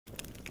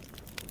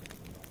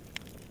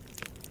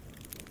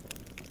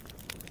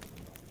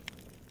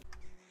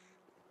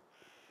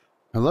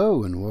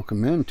Hello and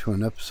welcome into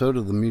an episode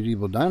of the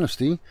Medieval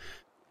Dynasty.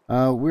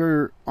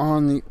 We're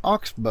on the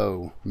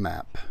Oxbow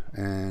map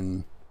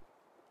and,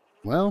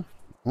 well,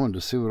 I wanted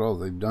to see what all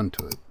they've done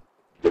to it.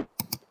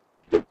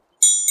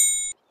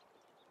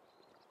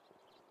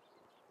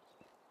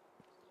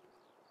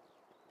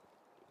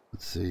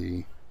 Let's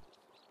see.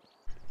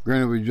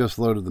 Granted, we just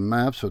loaded the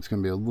map, so it's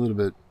going to be a little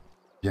bit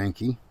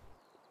janky.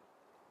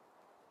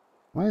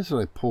 Why is it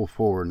I pull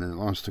forward and it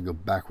wants to go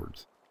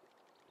backwards?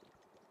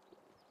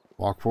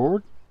 Walk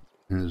forward,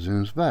 and it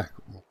zooms back.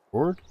 Walk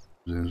forward,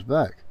 zooms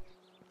back.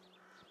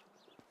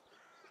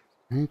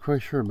 I ain't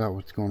quite sure about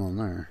what's going on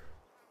there.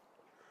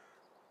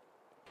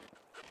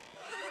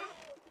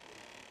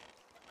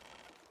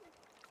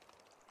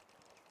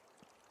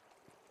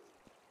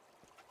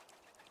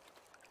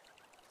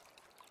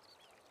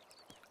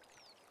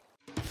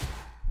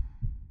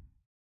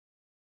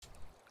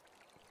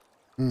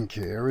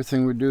 Okay,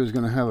 everything we do is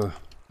going to have a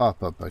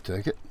pop-up, I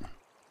take it.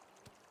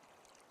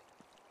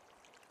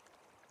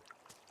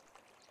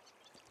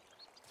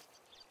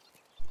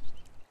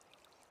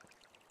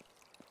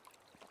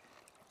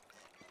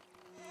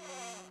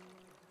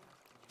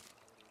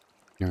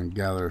 Gonna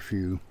gather a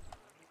few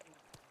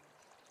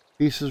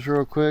pieces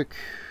real quick.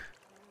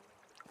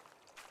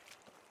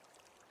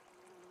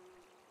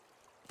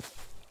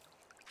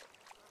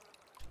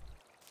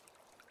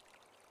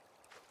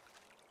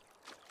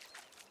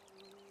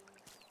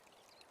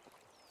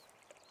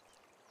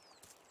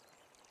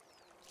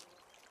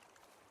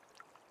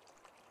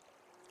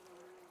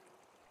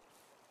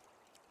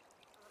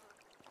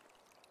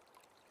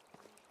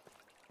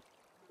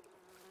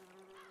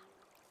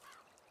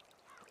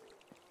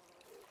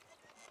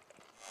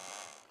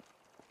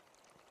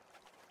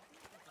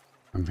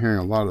 I'm hearing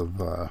a lot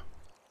of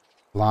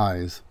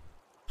lies.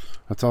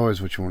 That's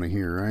always what you want to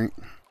hear, right?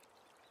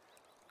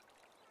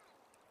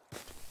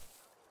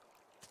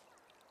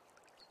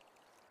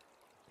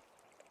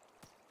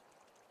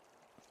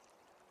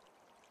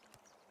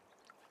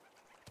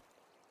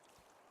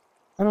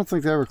 I don't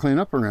think they ever clean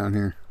up around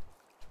here.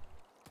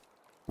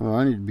 Well,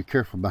 I need to be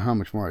careful about how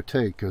much more I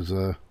take, because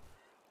the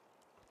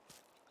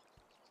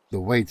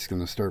weight's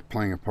going to start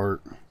playing a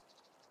part.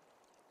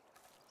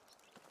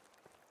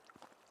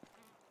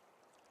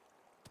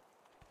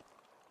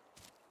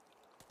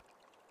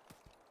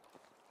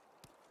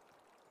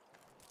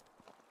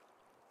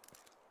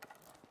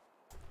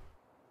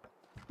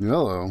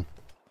 Hello.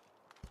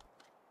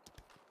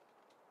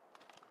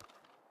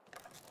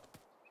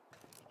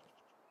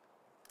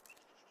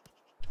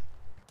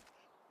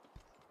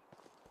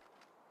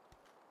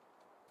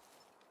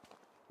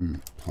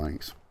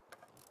 Planks.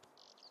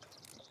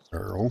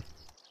 Barrel.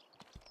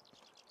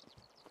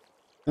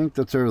 I think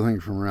that's everything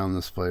from around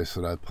this place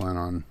that I plan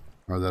on,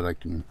 or that I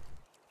can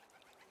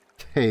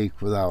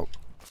take without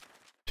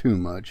too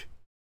much.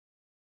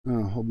 Oh,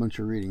 a whole bunch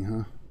of reading,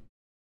 huh?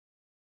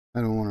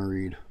 I don't want to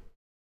read.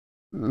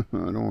 I don't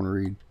want to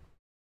read.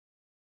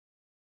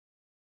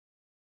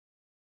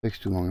 Takes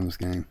too long in this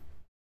game.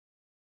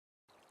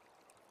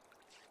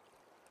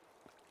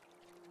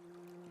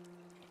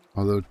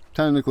 Although,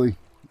 technically,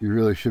 you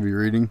really should be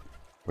reading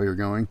where you're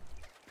going.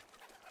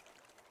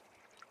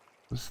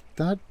 Was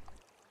that?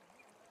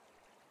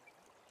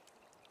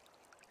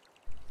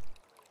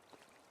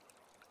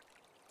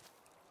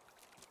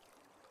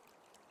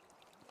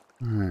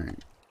 Alright.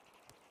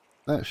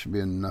 That should be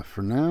enough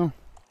for now.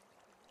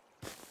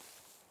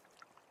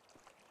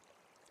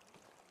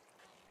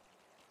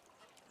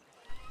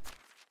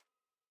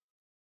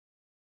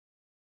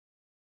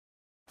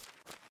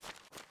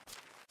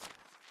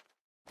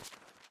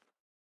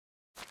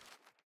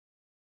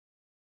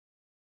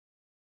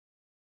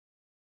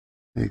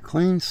 A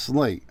clean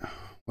slate.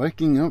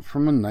 Waking up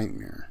from a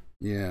nightmare.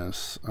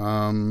 Yes.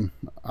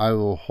 I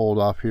will hold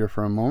off here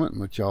for a moment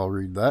and let y'all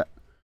read that.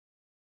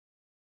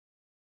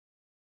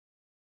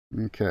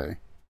 Okay.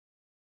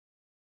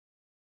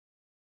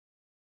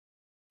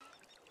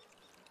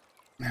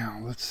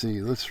 Now, let's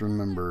see. Let's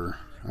remember.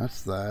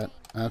 That's that.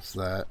 That's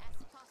that.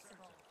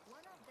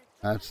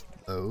 That's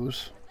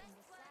those.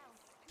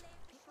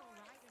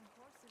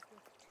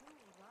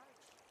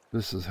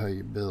 This is how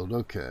you build.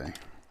 Okay.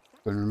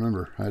 Couldn't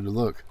remember. I had to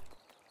look.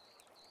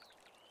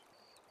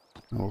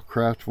 I'll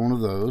craft one of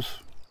those.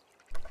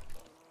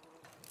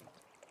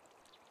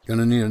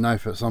 Gonna need a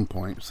knife at some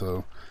point,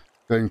 so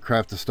go ahead and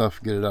craft the stuff,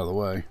 get it out of the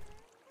way.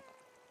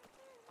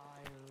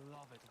 I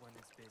love it when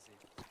it's busy.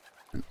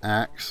 An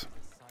axe.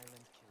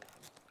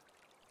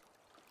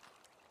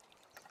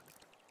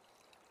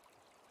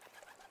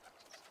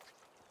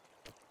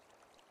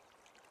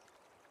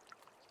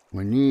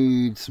 We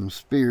need some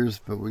spears,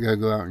 but we gotta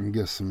go out and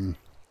get some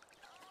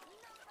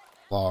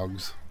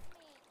logs.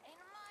 In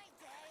my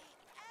day,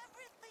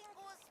 everything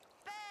was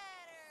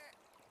better.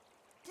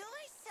 Do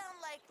I sound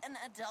like an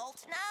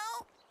adult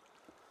now?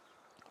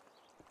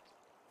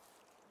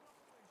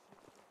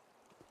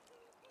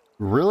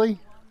 Really?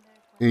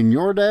 In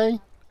your day?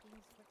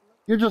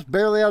 You're just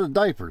barely out of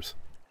diapers.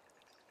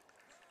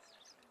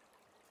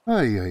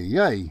 Ay, ay,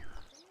 ay.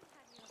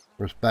 Of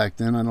course, back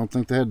then, I don't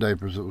think they had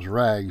diapers. It was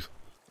rags.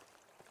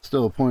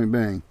 Still, point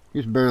being,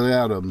 he's barely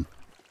out of them.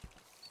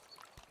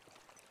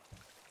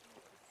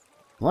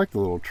 I like the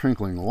little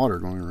trickling water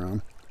going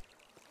around.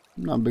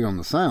 I'm not big on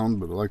the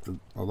sound, but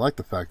I like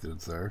the fact that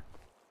it's there.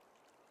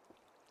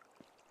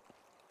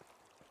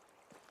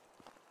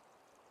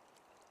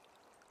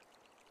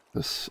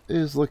 This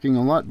is looking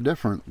a lot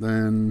different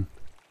than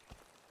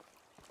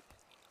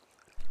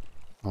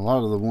a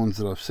lot of the ones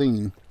that I've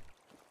seen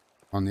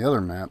on the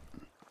other map.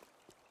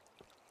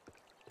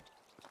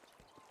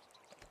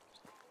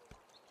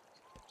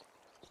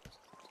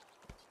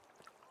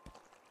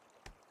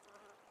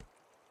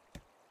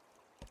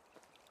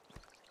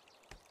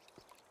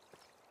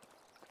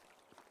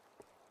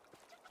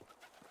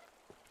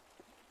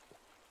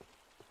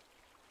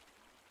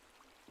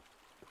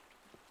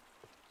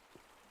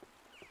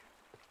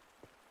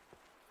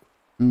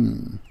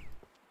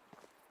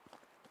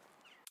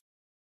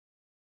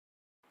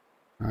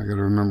 I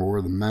gotta remember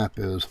where the map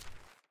is.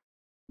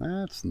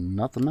 That's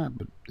not the map,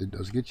 but it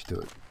does get you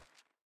to it.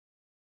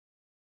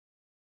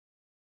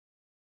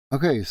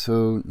 Okay,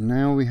 so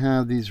now we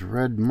have these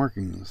red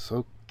markings.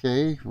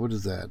 Okay, what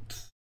is that?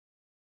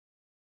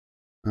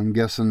 I'm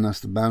guessing that's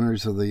the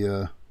boundaries of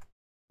the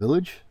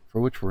village for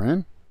which we're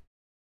in.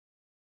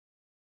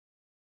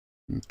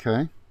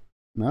 Okay,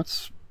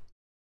 that's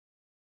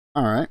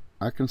alright.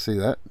 I can see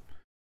that.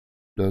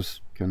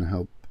 Does kind of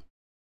help.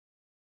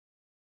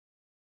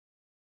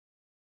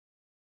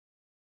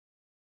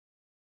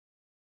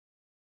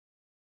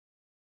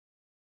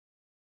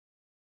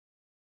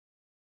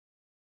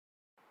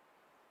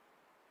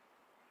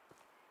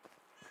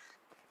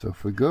 So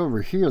if we go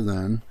over here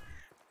then,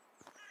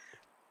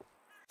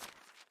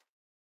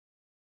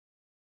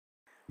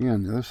 yeah,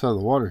 on the other side of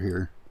the water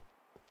here,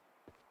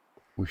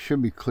 we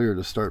should be clear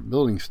to start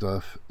building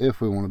stuff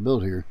if we want to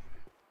build here.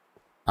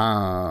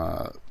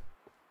 I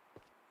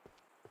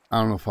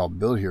don't know if I'll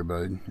build here,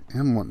 but I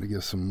am wanting to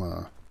get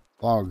some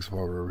logs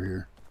while we're over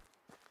here.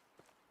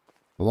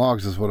 The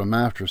logs is what I'm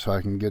after, so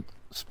I can get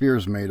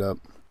spears made up.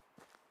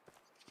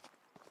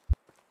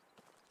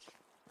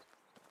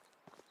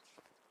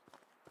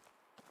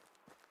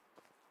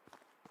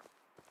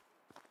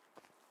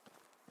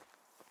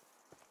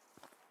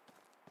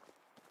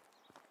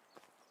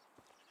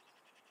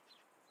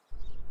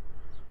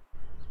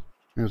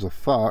 There's a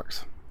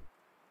fox.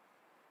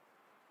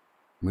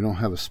 We don't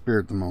have a spear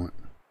at the moment.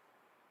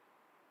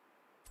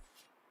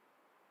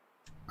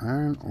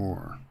 Iron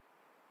ore.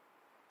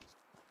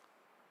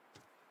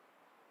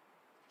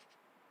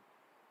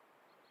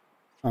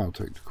 I'll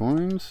take the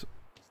coins.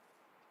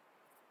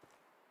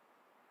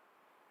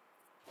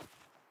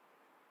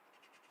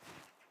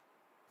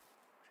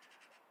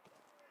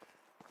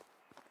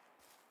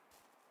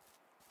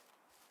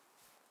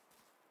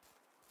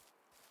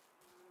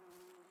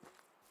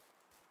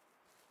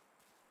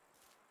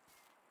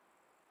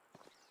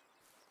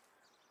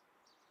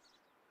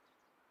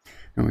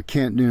 And we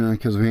can't do that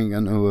because we ain't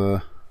got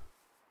no,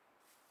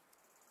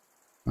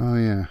 oh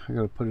yeah, I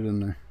gotta put it in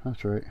there.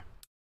 That's right.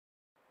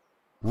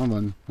 Wrong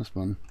button. This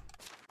button.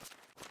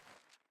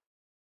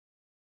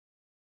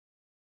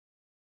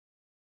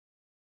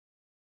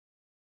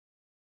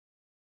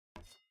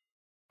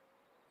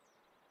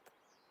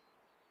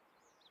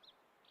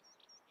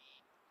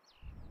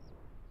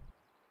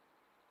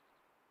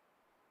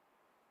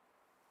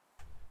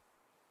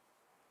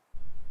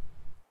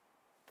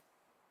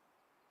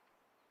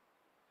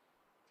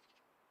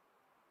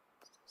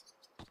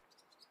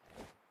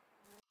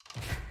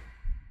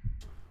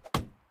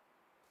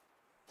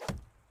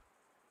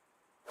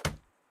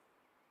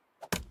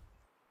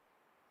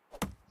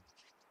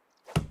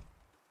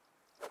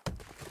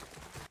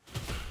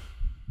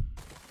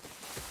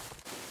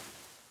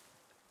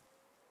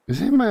 Does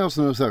anybody else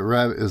notice that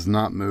rabbit is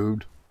not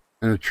moved?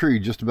 And a tree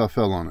just about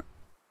fell on it.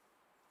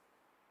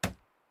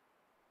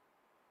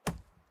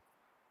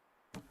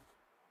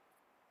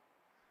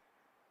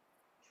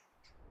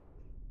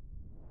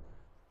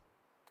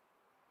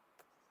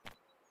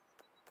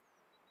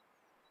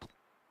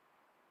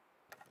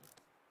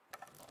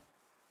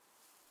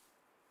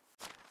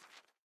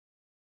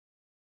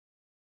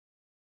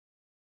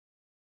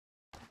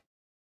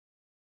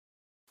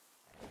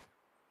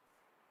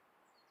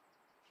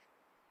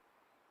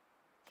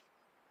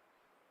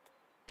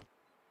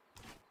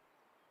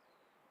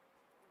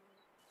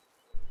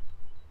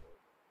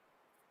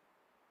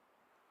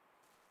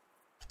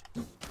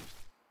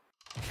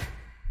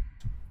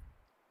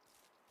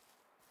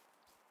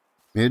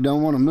 It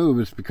don't want to move,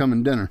 it's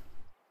becoming dinner.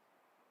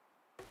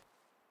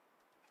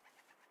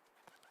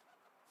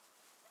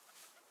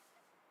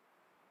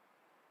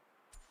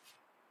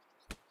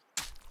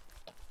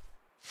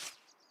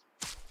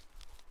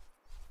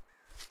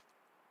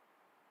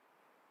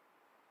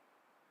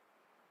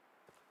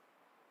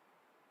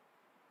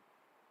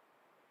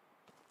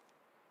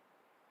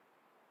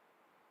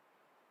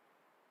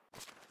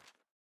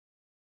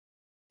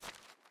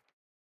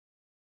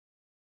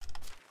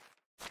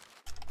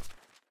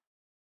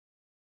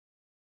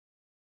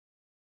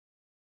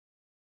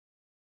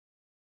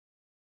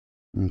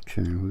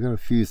 Okay, we got a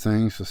few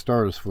things to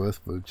start us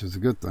with, which is a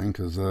good thing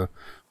because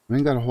We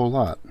ain't got a whole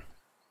lot.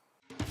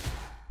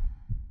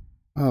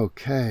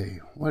 Okay,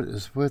 what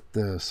is with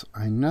this?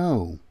 I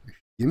know.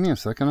 Give me a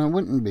second, I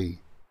wouldn't be.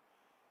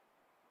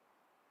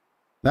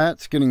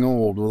 That's getting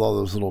old with all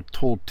those little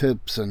tool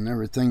tips and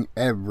everything.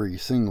 Every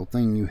single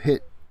thing you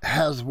hit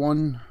has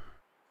one.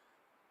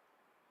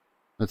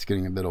 That's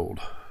getting a bit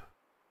old.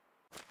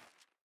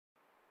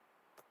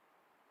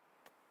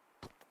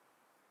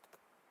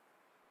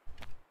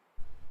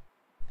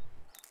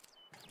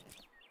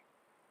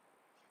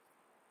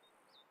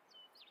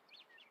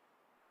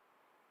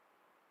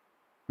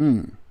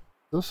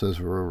 Still says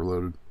we're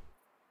overloaded.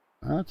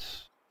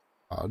 That's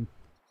odd.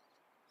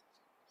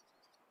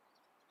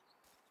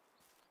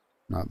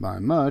 Not by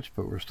much,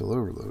 but we're still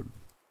overloaded.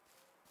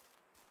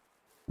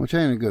 Which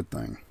ain't a good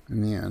thing.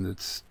 In the end,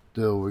 it's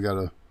still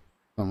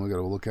something we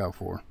gotta look out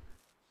for.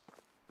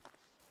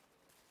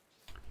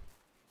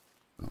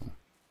 So.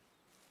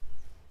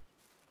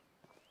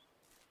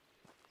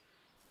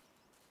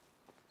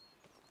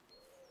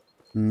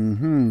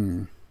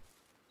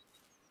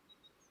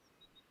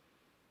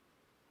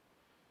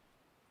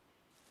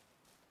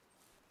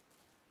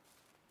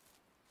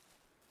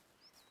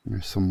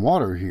 There's some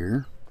water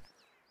here.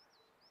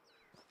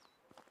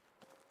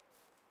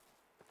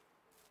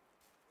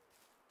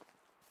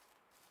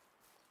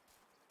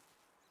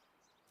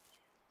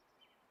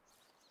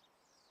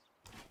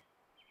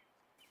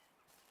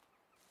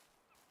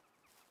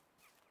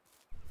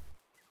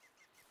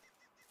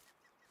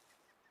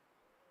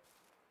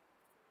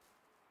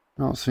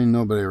 I don't see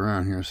nobody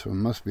around here, so it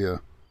must be an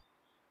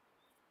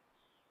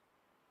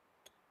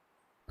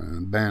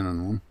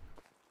abandoned one.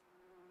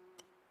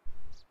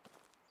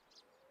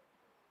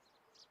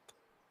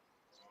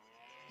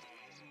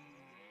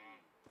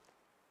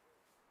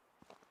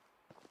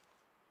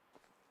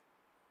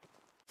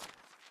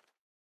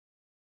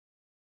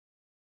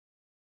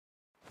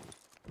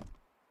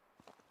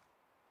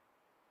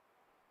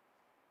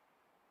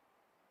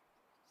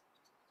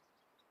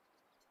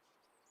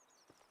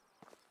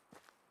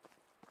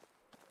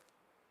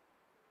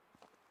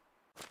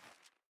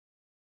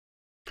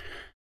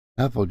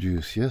 Apple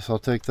juice, yes, I'll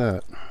take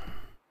that.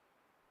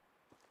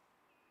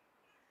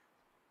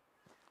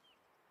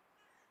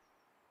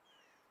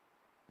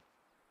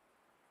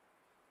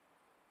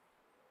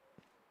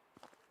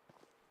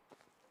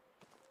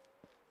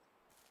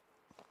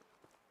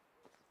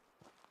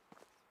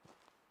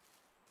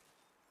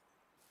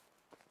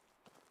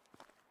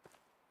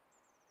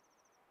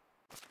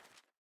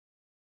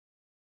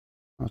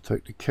 I'll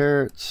take the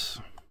carrots,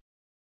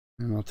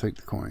 and I'll take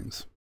the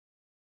coins.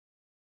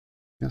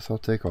 Yes, I'll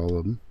take all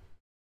of them.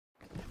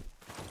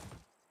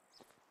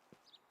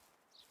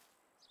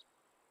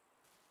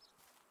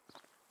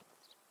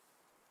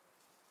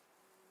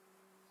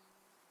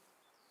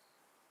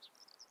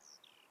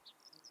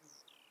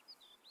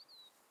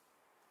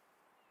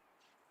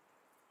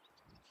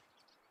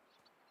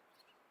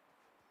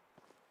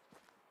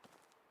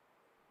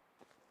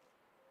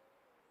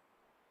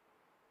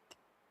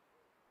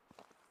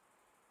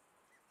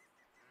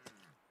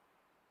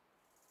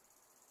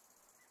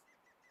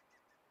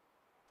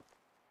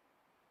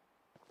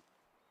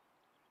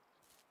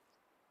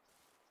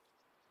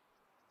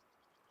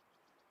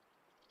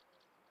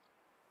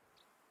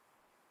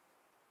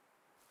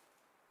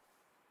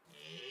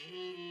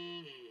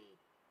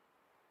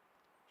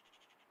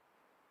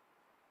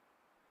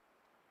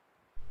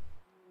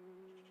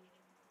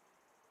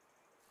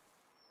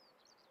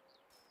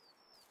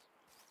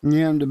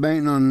 Yeah, I'm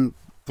debating on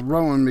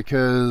throwing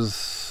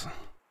because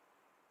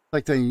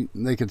like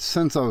they could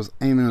sense I was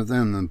aiming at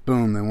them, then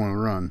boom, they want to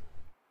run.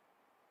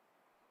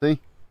 See?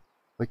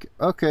 Like,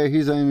 okay,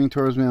 he's aiming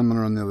towards me, I'm gonna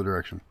run the other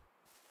direction.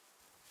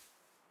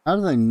 How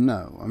do they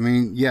know? I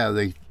mean, yeah,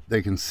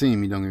 they can see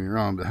me, don't get me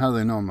wrong, but how do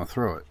they know I'm gonna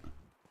throw it?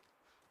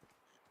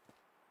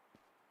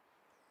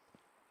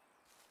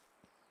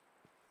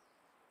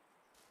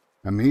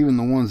 I mean, even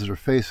the ones that are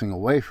facing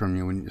away from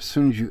you, as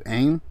soon as you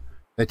aim,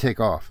 they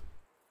take off.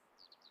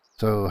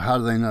 So how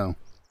do they know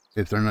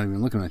if they're not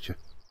even looking at you?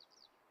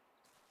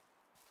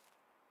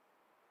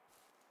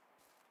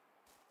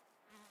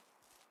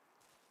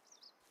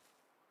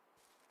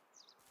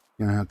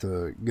 You're gonna have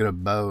to get a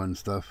bow and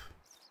stuff.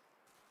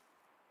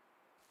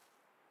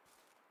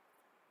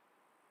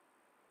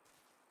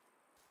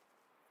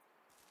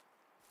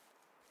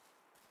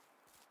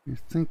 You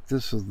think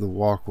this is the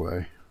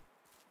walkway?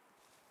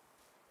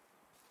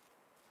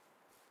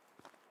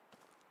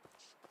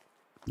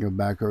 Go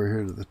back over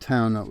here to the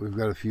town. Now we've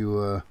got a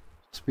few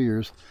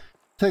spears.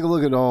 Take a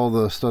look at all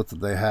the stuff that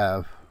they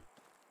have.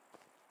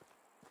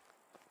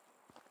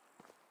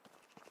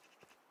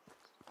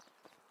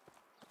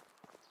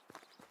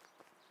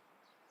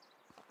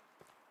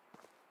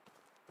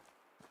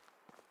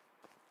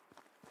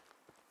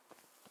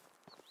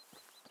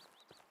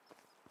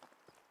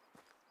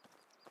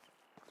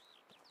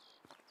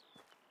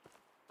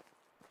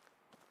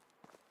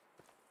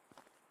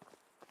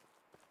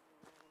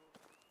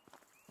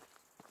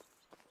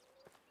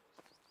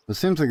 It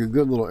seems like a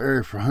good little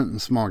area for hunting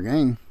small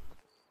game.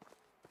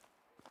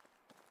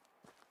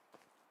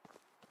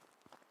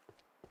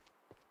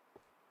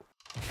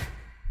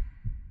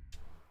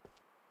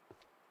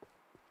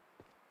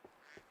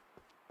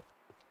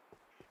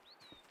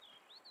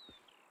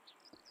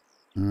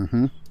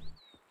 Mm-hmm. As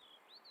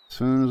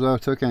soon as I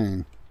took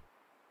aim.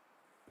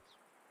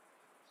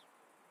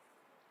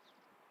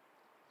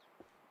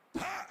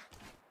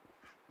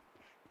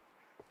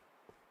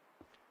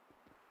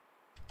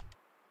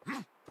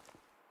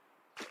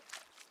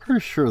 Pretty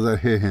sure that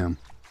hit him.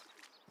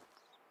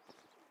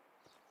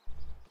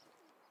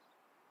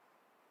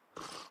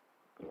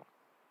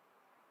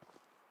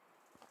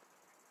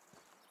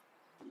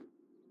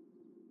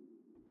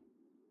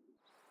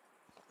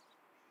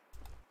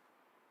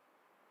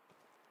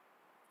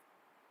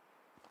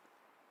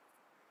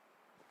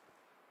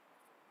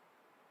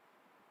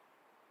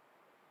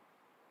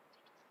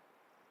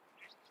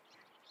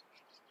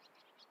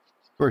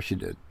 Of course you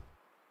did.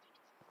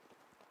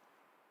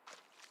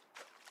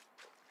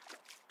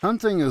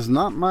 Hunting is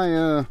not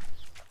my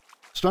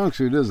strong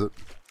suit, is it?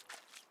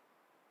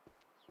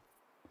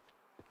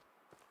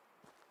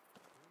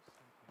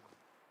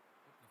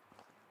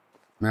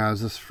 Now,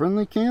 is this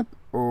friendly camp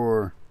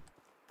or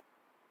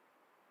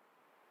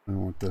I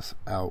want this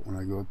out when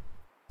I go up?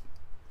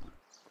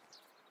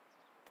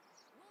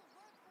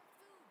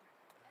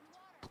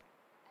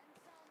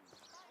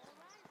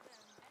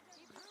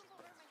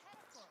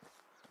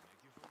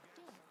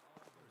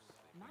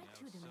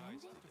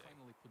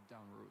 Finally put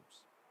down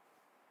roots.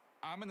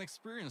 I'm an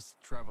experienced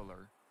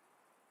traveler,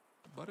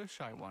 but a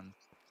shy one.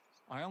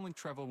 I only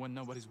travel when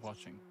nobody's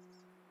watching.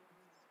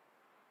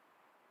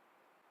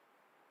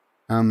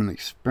 I'm an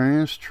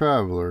experienced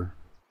traveler,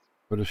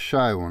 but a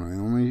shy one. I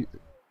only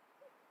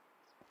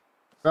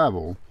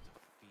travel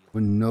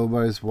when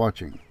nobody's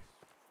watching.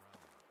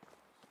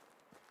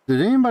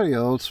 Did anybody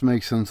else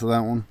make sense of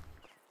that one?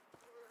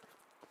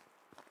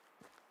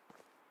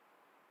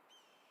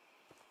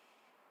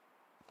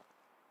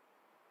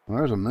 Well,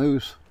 there's a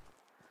moose.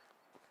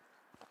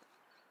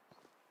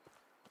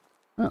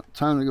 Well,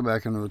 time to go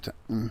back into the town.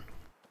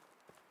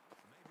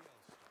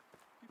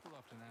 People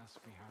often ask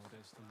me how it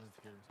is to live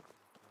here.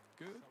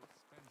 Good?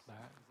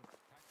 Bad?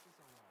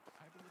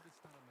 I believe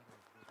it's not a matter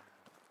of good or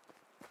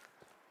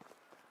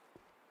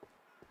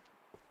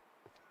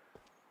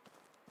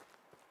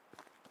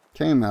bad.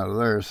 Came out of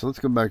there, so let's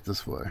go back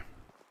this way.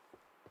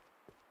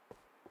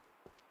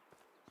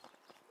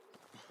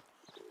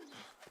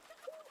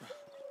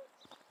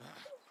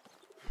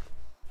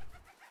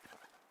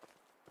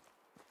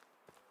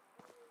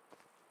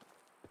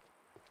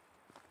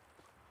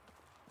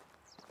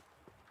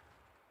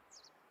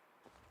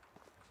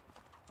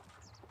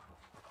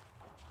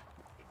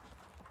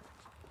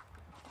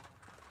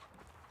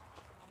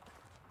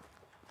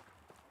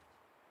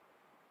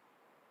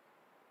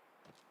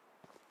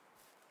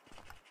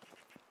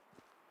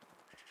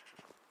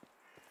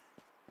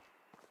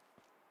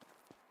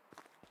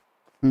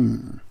 As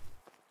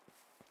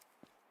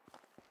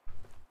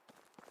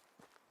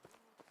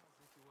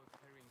if you were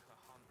carrying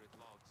 100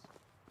 logs.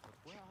 But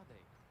where are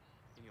they?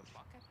 In your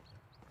pocket?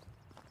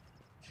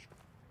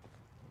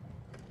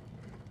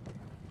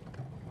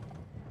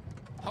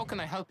 How can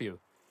I help you?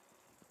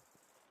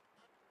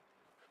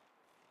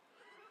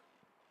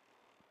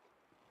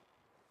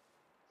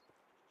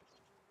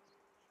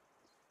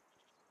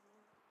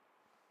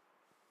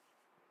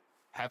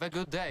 Have a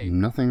good day.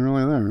 Nothing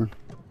really there.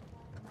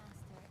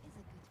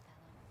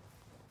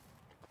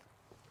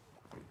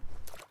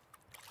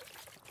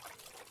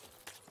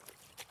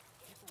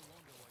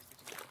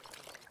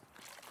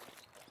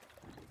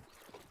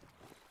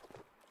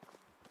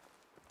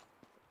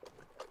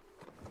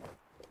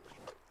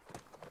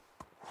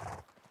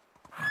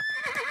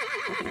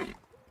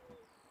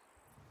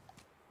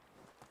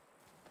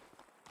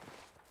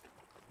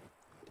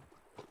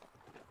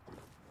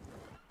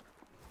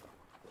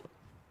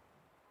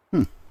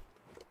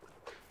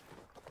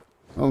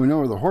 Oh, we know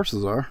where the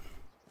horses are.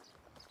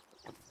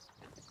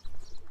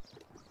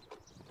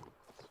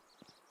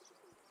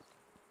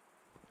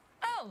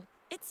 Oh,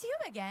 it's you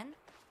again.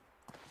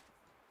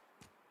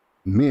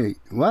 Me?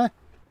 What?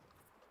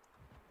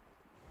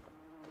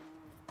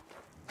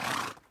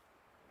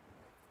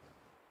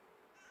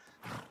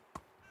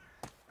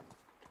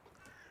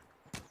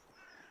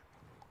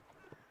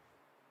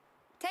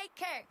 Take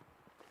care.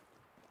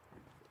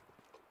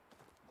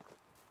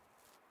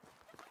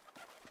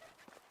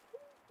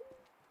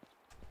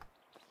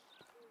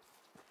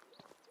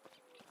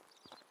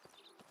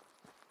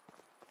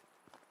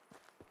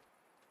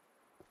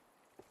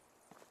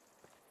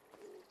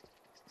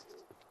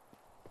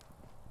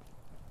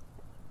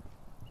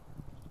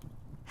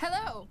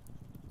 Hello.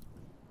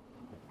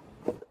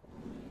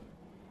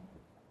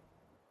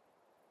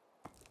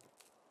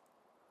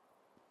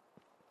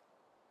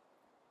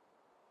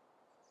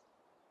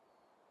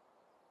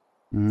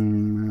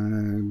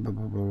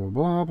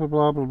 Blah, blah,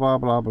 blah, blah, blah, blah,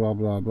 blah, blah,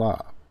 blah,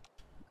 blah.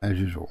 As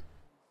usual.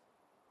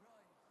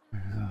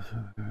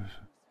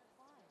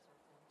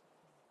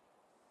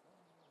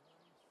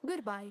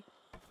 Goodbye.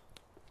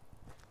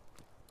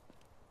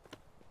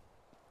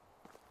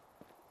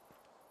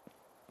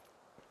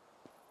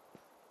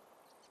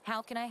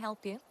 How can I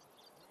help you?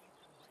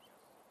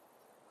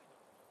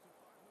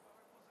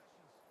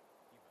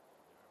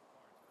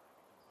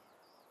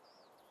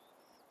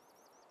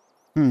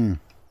 So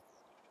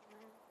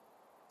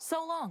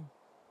long.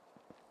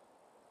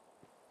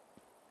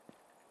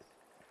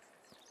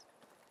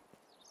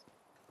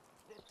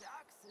 The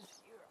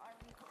taxes here are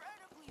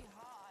incredibly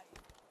high.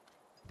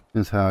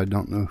 That's how I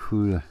don't know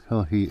who the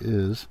hell he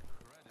is.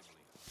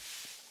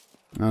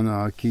 I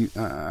know,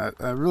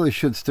 I really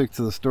should stick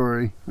to the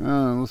story.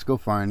 Let's go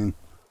find him.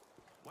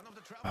 One of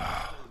the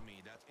travelers told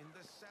me that in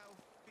the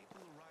south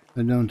people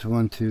ride. I don't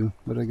want to,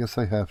 but I guess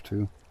I have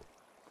to.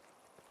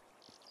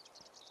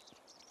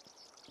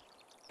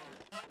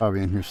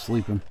 Probably in here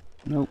sleeping.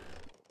 Nope.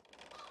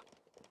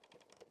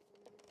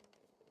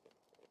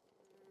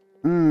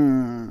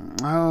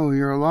 Oh,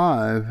 you're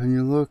alive, and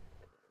you look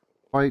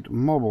quite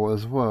mobile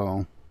as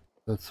well.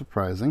 That's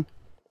surprising.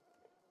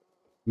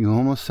 You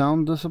almost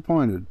sound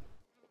disappointed.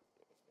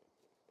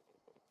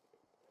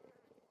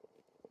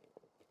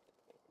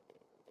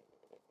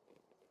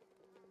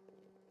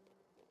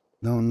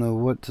 Don't know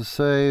what to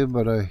say,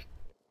 but I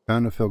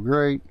kind of feel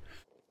great.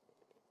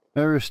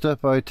 Every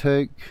step I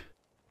take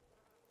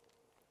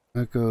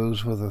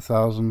echoes with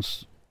 1,000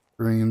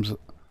 screams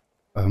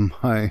of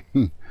my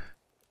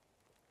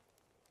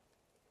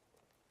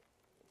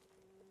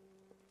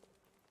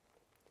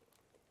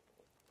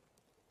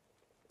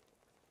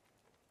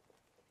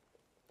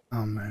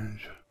oh man,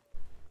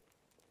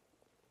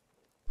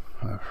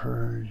 I've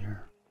heard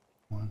your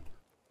one.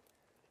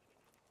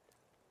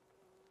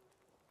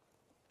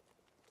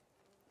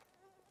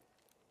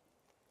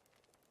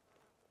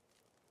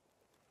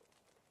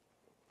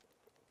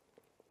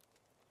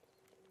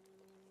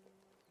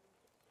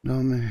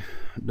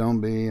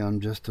 Don't be. I'm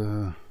just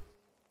a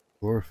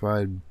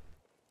glorified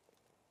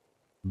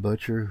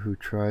butcher who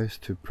tries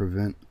to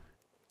prevent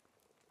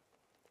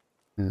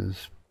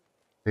his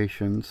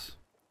patients'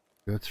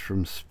 guts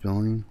from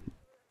spilling.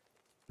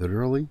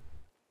 Literally.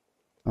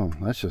 Oh,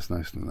 that's just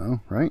nice to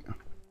know, right?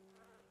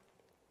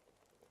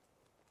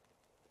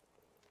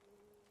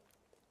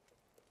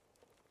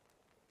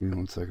 Give me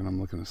 1 second.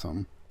 I'm looking at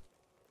something.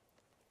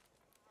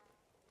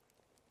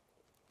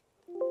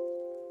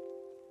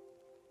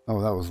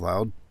 Oh, that was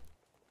loud.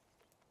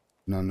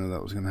 Not know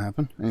that was going to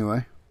happen.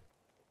 Anyway,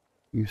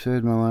 you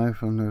saved my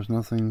life, and there's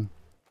nothing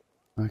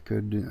I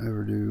could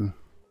ever do to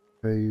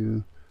pay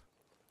you.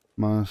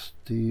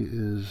 Modesty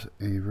is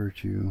a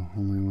virtue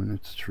only when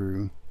it's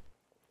true.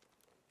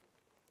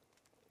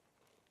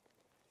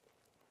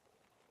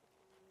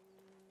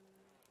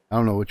 I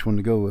don't know which one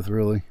to go with,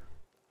 really.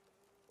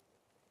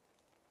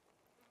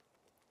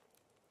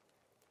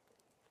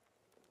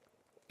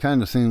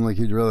 Kind of seemed like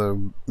he'd rather,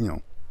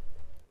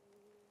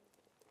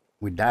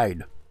 we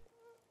died.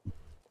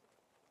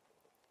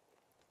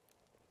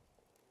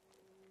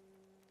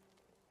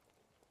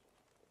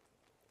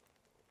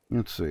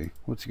 Let's see.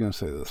 What's he going to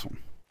say this one?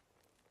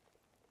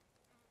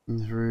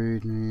 He's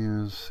read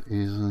me as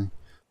easily.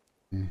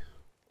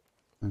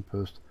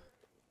 Post.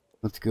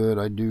 That's good.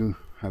 I don't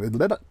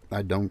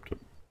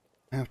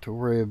have to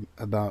worry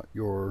about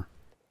your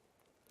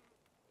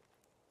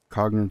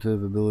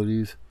cognitive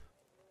abilities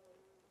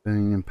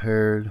being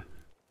impaired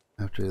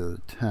after the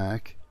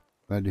attack.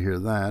 Glad to hear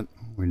that.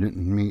 We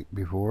didn't meet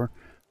before,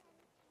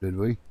 did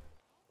we?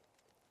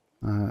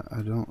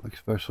 I don't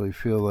especially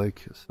feel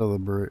like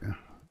celebrating.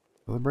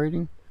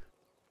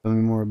 Tell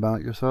me more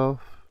about yourself.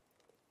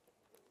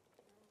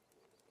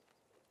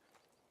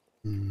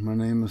 My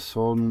name is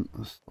Solden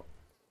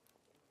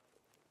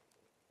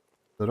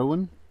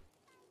Littlewin,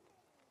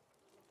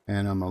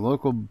 and I'm a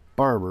local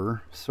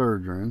barber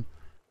surgeon.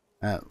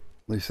 At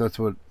least that's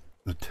what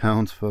the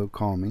townsfolk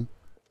call me.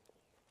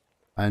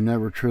 I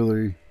never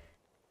truly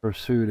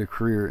pursued a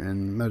career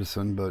in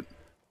medicine, but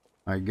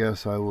I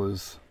guess I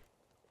was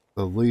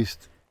the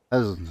least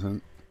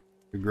hesitant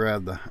to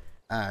grab the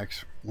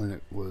axe when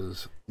it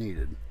was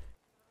needed.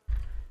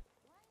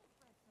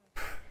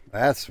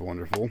 That's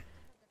wonderful.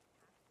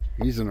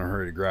 He's in a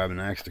hurry to grab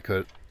an axe to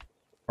cut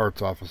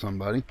parts off of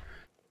somebody.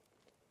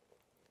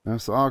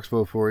 That's the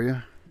Oxbow for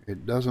you.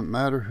 It doesn't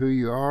matter who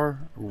you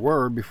are or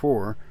were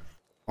before,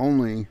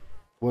 only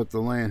what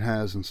the land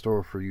has in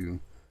store for you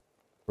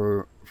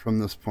from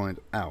this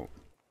point out.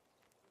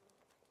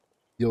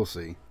 You'll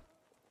see.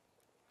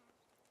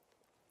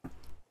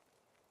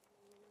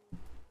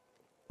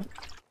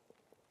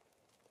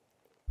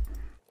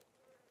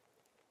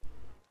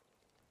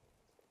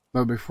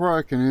 But before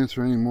I can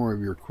answer any more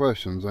of your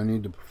questions, I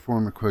need to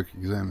perform a quick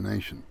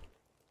examination.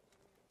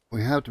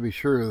 We have to be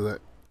sure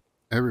that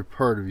every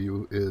part of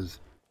you is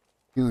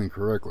healing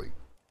correctly.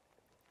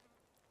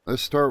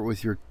 Let's start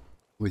with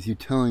you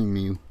telling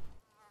me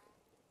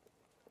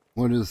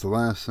what is the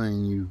last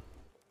thing you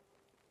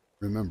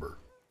remember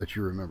that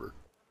you remember.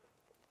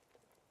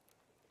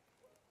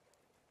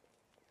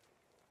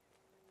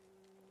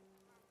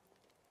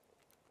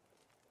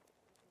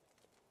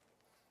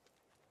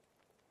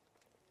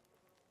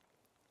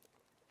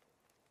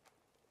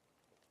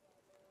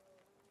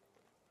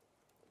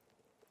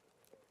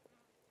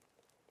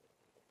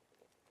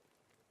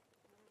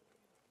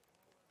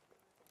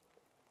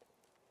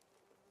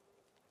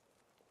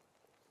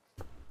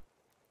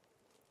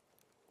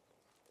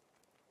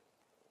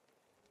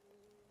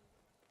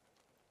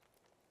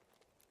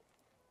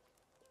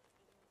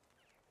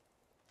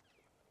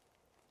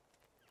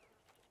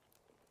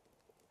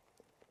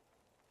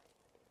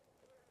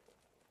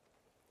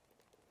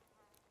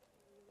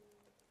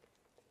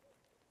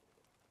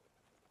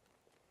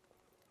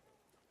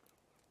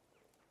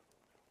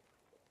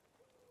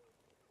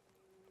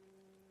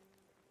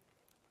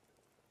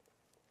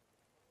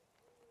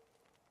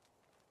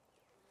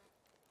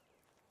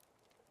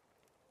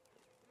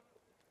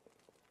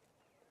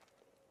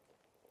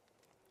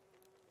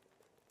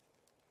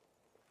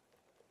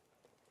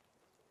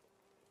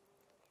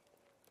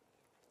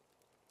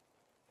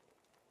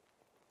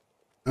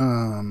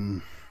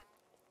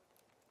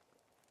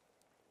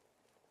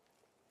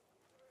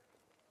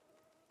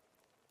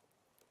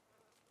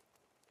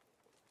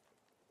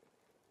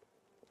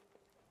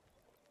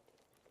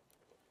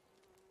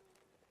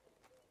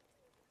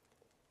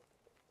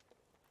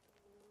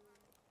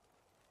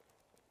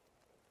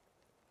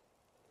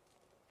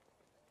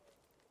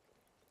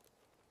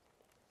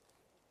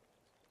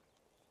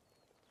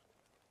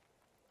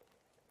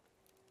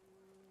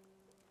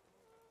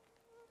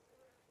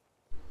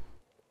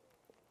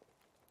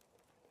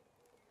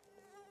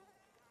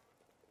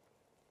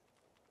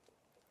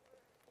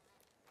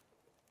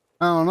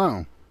 I don't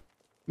know.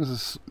 This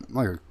is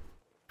like a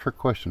trick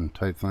question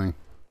type thing.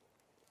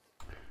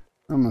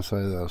 I'm gonna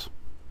say this.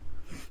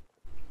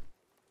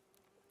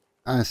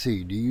 I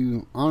see. Do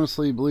you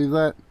honestly believe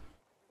that?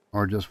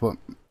 Or just want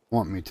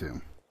me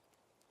to?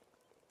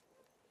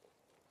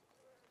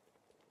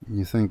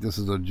 You think this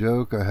is a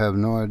joke? I have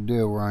no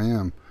idea where I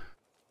am,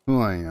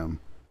 who I am,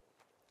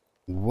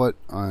 what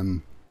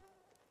am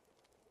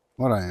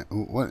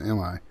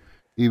I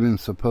even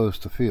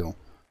supposed to feel?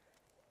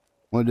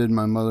 What did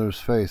my mother's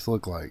face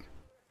look like?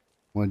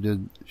 What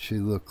did she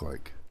look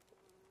like?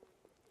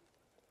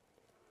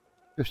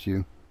 Just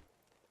you.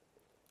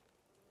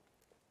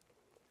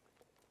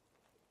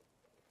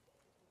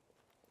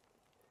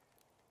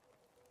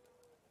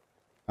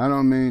 I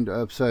don't mean to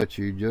upset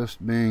you,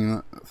 just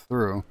being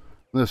through.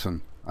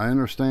 Listen, I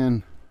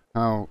understand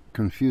how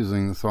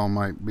confusing this all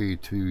might be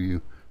to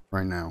you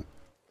right now.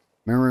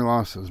 Memory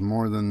loss is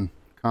more than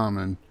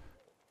common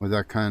with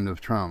that kind of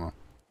trauma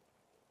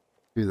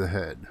to the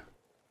head.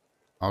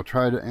 I'll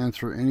try to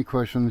answer any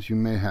questions you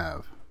may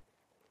have.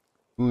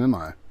 Who am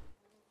I?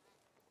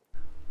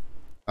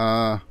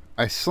 I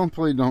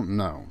simply don't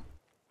know.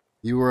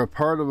 You were a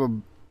part of a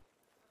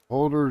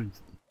older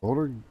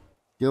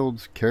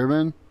guild's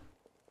caravan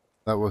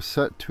that was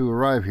set to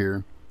arrive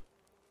here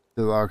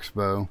to the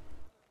Oxbow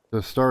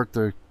to start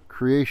the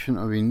creation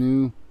of a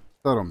new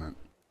settlement.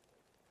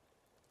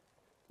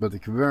 But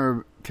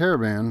the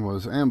caravan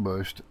was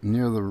ambushed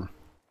near the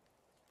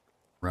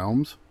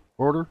realm's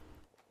border.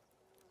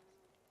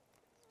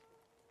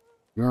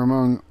 You're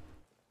among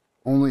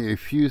only a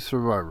few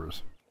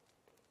survivors.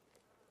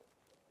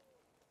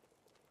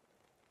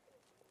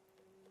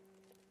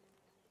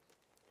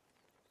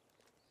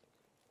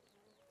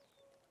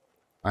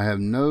 I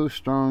have no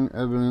strong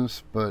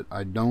evidence, but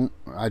I doubt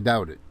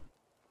it.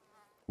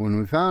 When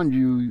we found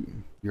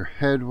you, your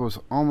head was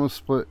almost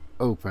split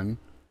open.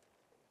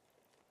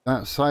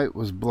 That sight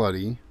was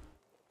bloody,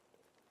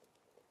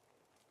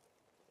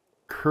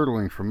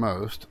 curdling for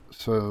most,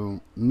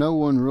 so no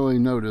one really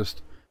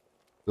noticed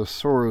the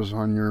sores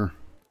on your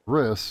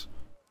wrists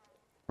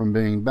from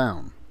being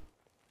bound.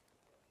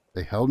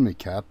 They held me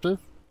captive?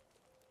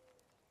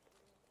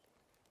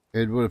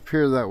 It would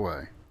appear that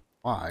way.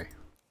 Why?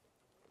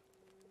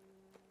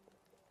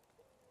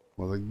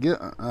 Well, the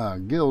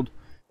guild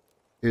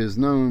is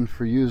known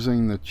for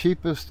using the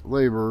cheapest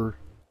labor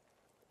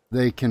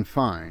they can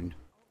find.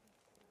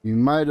 You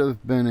might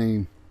have been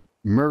a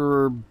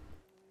murderer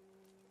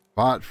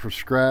bought for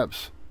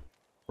scraps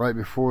right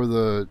before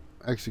the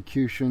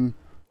execution,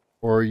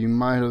 or you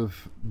might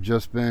have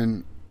just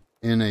been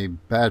in a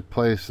bad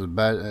place at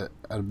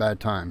a bad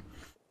time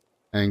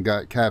and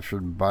got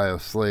captured by a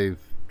slave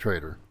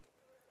trader.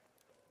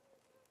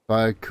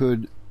 So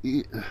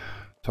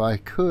I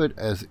could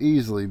as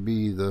easily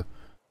be the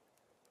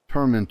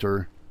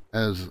tormentor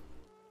as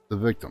the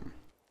victim.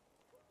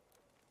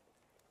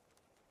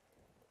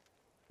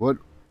 What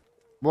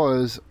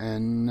was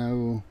and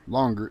no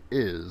longer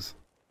is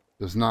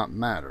does not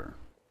matter.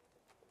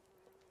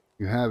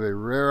 You have a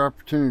rare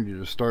opportunity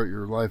to start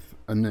your life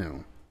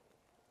anew.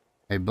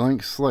 A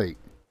blank slate.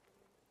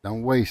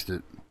 Don't waste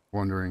it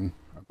wondering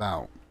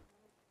about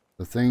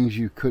the things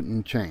you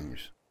couldn't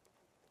change.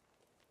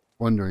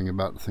 Wondering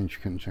about the things you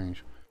couldn't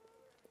change.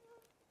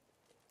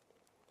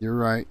 You're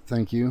right,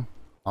 thank you.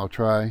 I'll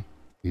try.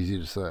 Easy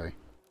to say.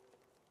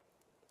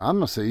 I'm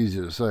going to say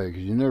easy to say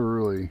because you never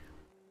really,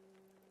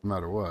 no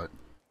matter what.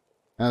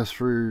 As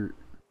for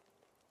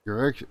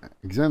your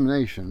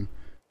examination,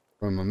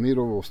 from a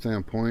medieval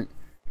standpoint,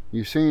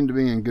 you seem to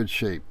be in good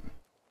shape.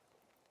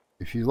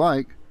 If you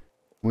like,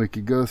 we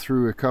could go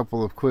through a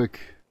couple of quick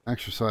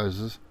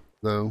exercises,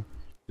 though,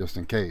 just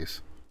in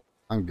case.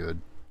 I'm good.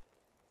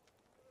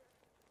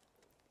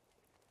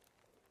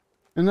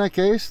 In that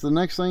case, the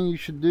next thing you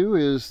should do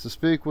is to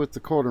speak with the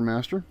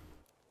quartermaster,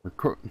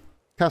 or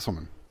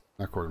Castleman,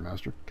 not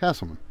quartermaster,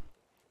 Castleman.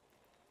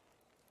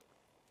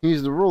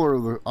 He's the ruler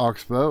of the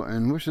Oxbow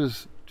and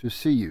wishes to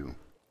see you.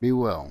 Be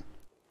well.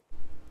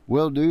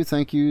 Will do,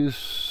 thank you,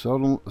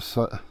 Sutherland,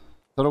 for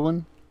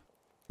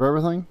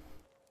everything.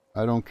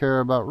 I don't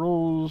care about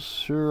rules,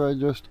 sure, I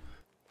just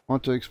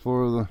want to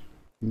explore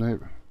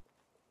the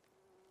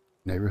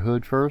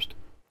neighborhood first.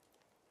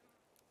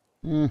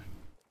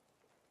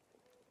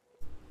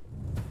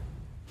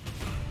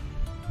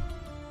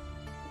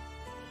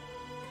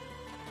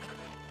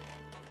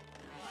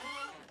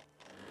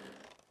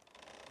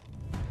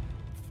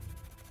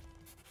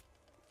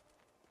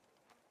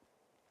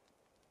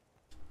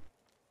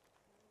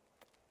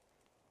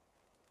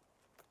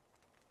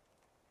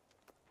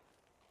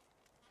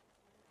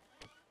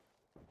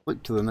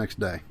 Flip to the next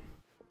day.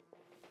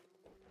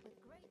 With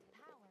great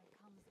power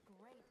comes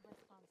great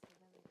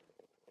responsibility.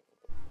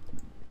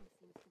 He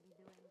seems to be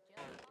doing just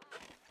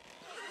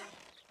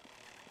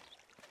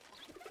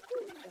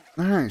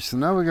fine. Alright, so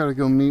now we gotta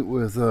go meet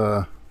with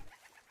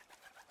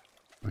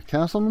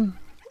Castleman.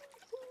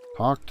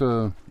 Talk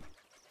to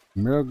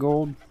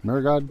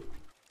Marigod.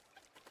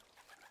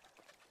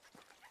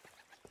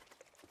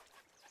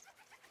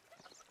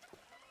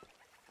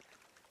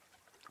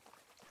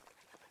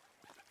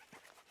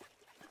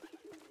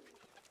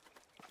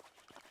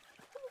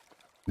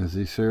 Is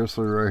he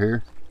seriously right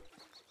here?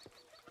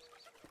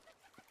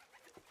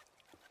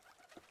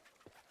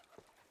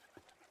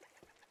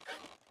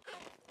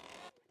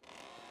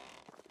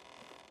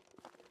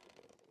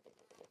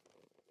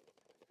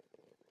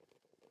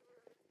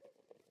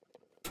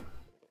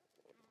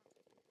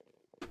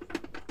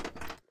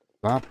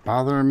 Stop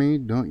bothering me.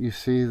 Don't you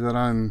see that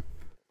I'm...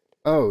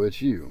 Oh,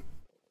 it's you.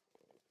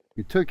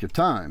 You took your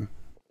time.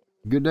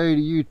 Good day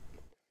to you,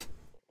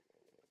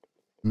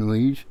 my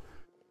liege.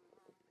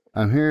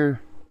 I'm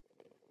here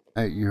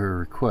at your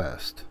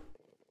request.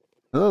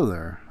 Hello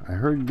there. I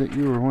heard that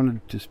you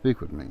wanted to speak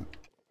with me.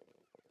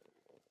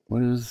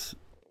 What is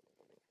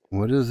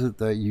it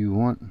that you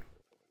want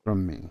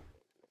from me?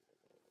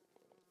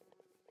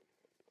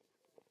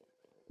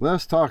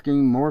 Less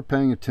talking, more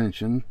paying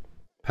attention,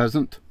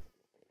 peasant.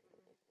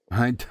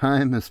 My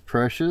time is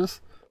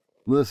precious.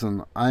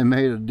 Listen, I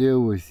made a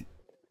deal with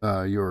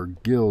your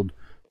guild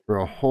for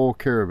a whole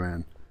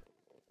caravan.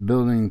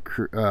 Building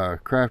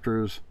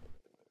crafters,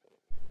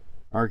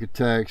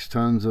 architects,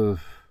 tons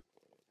of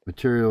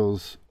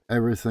materials,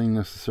 everything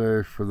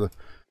necessary for the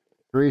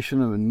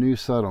creation of a new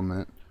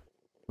settlement.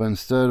 But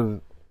instead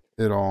of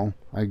it all,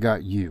 I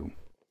got you.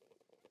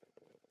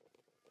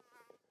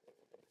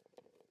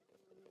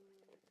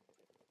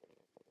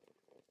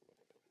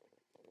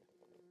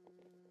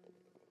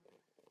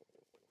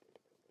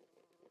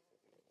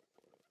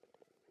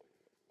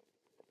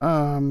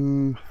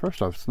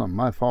 First off, it's not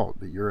my fault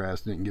that your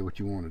ass didn't get what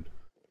you wanted.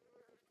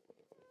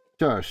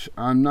 Shush,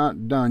 I'm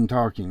not done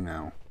talking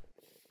now.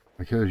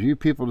 Because you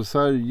people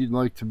decided you'd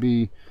like to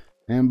be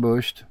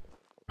ambushed.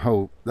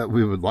 Hope that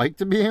we would like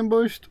to be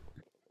ambushed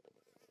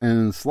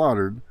and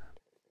slaughtered.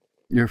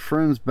 Your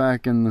friends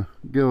back in the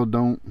guild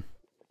don't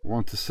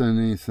want to send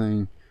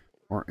anything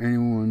or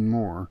anyone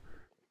more.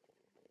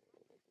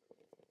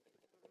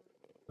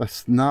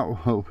 That's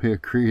not what we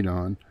agreed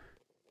on.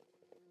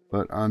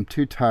 But I'm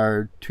too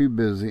tired, too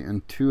busy,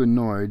 and too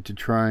annoyed to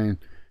try and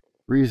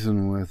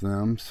reason with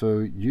them, so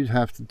you'd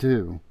have to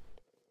do.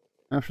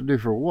 Have to do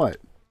for what?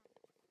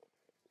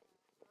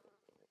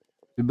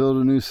 To build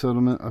a new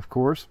settlement, of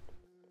course.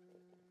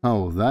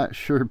 Oh, that's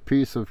sure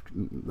piece of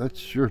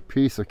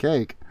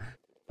cake.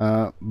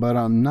 But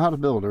I'm not a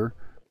builder.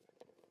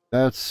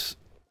 That's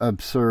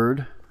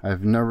absurd.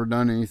 I've never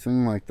done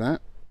anything like that.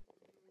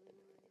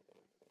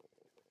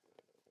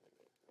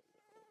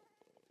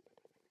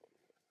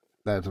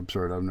 That's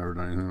absurd. I've never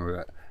done anything like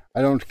that.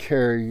 I don't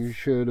care. You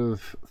should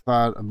have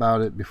thought about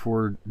it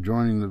before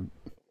joining the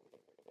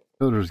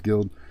Builders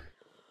Guild.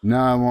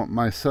 Now I want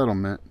my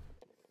settlement.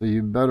 So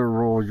you better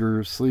roll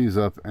your sleeves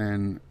up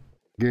and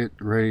get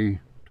ready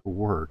to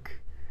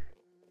work.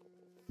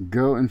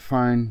 Go and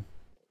find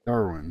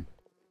Darwin.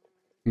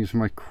 He's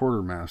my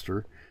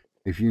quartermaster.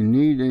 If you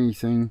need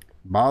anything,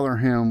 bother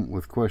him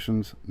with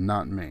questions,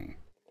 not me.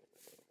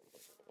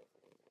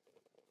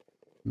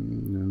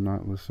 You're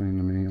not listening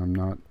to me. I'm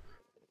not.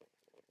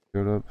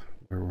 Shut up.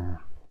 There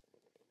are.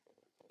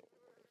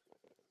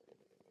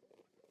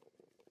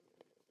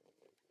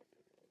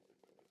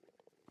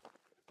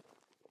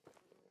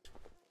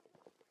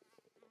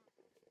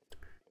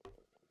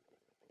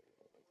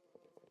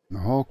 The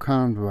whole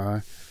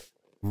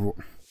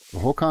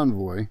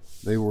convoy,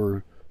 they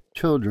were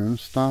children,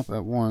 stop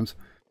at once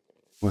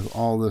with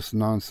all this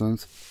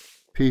nonsense.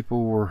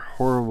 People were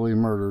horribly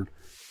murdered,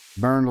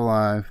 burned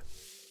alive.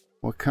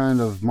 What kind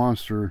of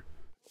monster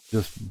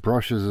just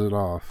brushes it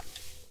off?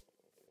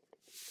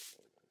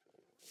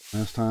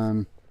 Last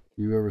time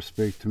you ever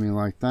speak to me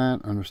like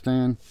that,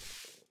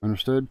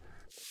 understood?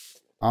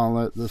 I'll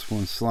let this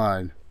one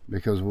slide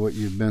because of what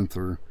you've been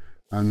through.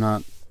 I'm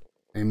not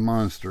a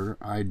monster.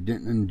 I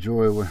didn't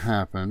enjoy what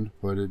happened,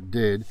 but it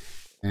did,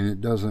 and it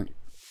doesn't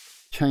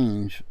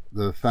change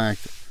the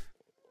fact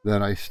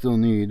that I still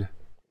need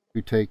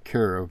to take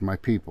care of my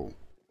people.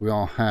 We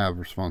all have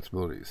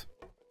responsibilities.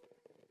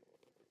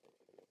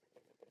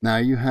 Now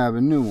you have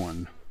a new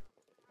one.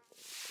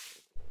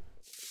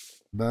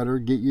 Better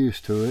get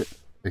used to it,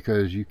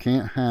 because you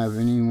can't have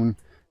anyone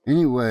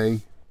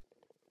anyway,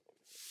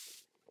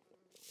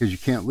 because you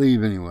can't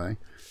leave anyway,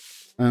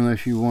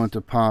 unless you want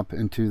to pop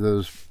into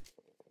those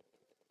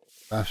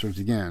bastards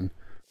again.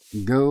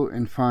 Go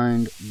and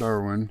find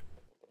Darwin.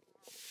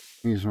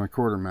 He's my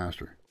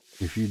quartermaster.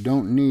 If you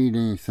don't need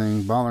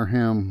anything, bother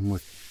him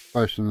with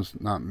questions,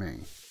 not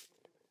me.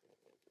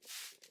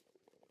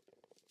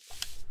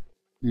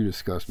 You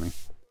disgust me.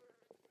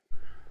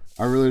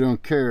 I really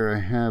don't care. I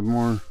have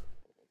more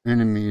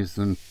enemies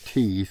than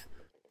teeth.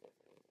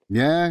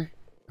 Yeah,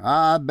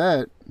 I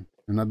bet.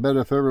 And I bet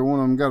if every one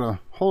of them got a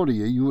hold of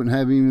you, you wouldn't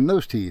have even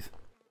those teeth.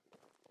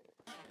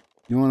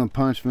 You want to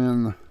punch me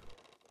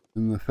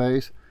in the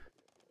face?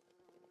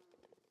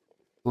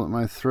 Slit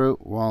my throat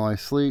while I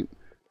sleep?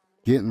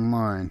 Get in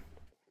line.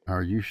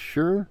 Are you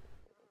sure?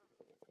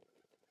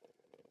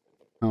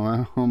 Oh,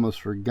 I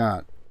almost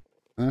forgot.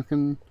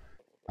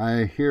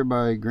 I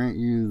hereby grant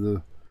you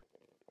the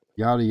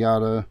yada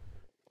yada.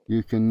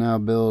 You can now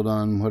build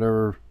on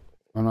whatever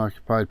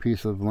unoccupied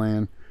piece of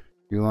land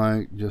you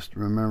like. Just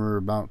remember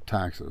about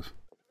taxes.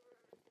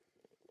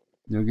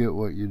 You'll get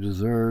what you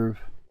deserve.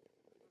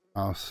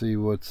 I'll see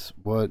what's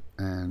what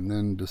and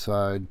then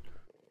decide.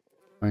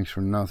 Thanks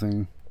for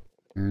nothing.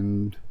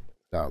 End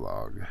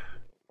dialogue.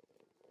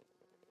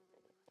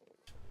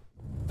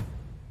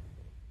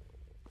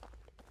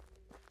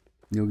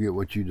 You'll get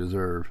what you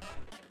deserve.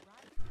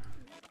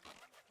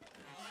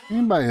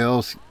 Anybody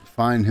else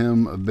find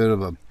him a bit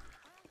of a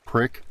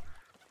prick?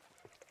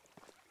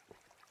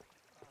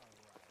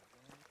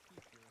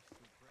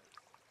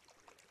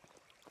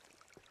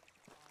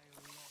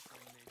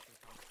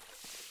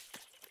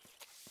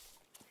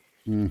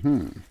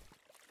 Mm-hmm.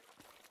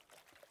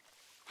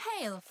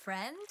 Hail,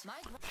 friend.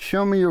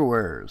 Show me your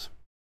wares,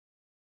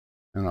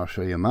 and I'll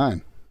show you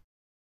mine.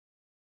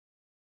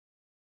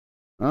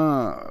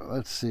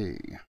 Let's see.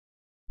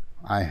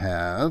 I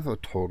have a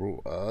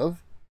total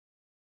of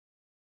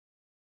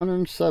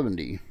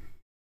 170.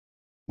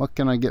 What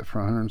can I get for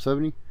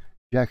 170?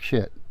 Jack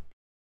shit.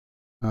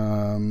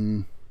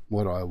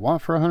 What do I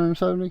want for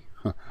 170?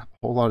 A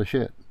whole lot of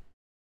shit.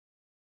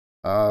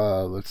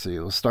 Let's see.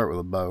 Let's start with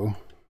a bow.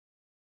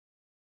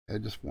 Yeah,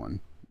 just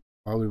one.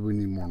 Why would we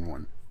need more than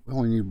one? We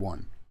only need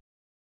one.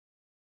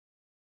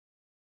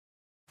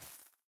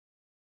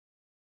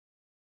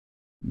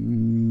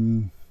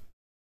 We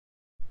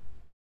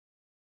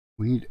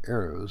need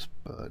arrows,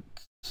 but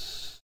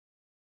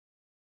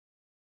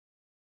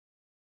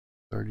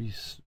 30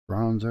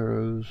 bronze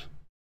arrows.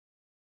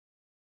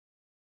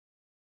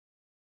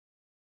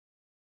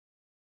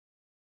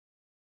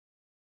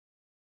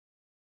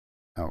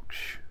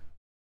 Ouch.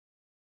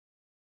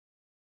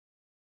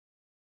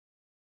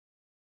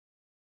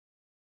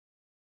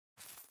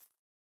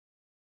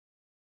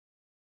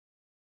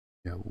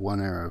 Yeah, one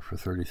arrow for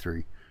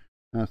 33.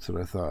 That's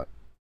what I thought.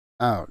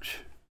 Ouch.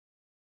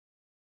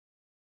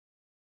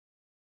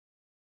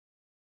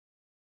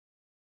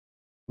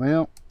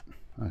 Well,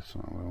 that's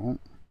not what I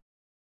want.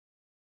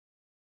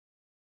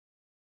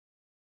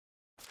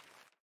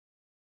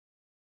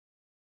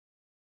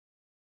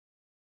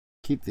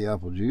 Keep the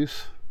apple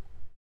juice.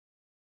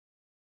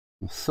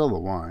 We'll sell the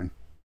wine.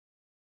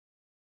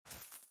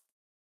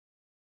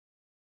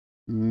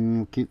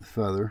 We'll keep the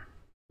feather.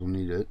 We'll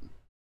need it.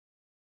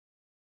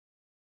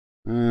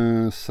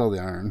 Sell the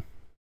iron.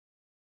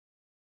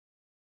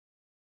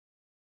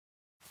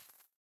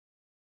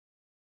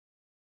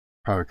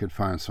 Probably could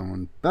find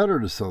someone better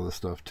to sell the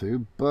stuff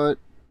to, but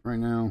right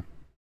now.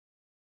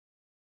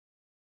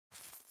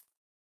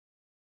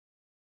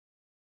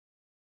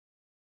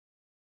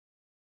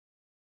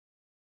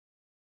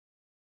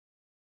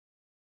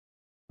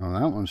 Oh,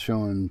 that one's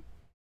showing.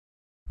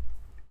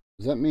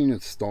 Does that mean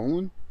it's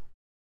stolen?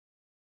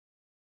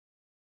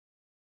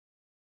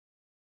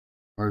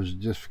 Or is it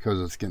just because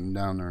it's getting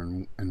down there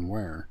in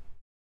wear?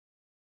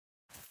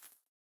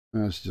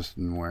 No, it's just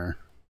in wear.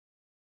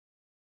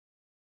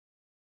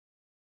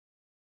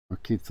 I'll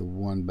keep the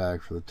one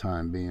bag for the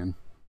time being.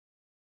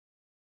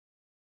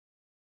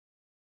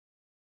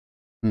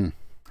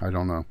 I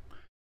don't know.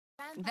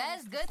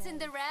 There's goods in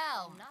the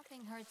realm.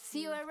 Nothing hurts.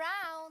 See you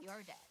around.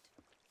 You're dead.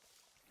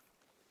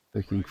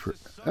 Taking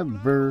Somehow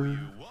forever. you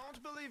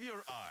won't believe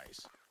your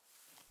eyes.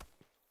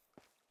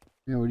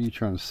 Yeah, what are you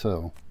trying to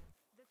sell?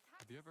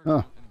 Have you ever Oh,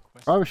 had any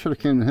questions probably should have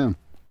came to him.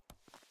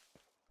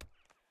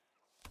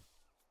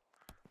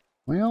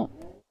 Well,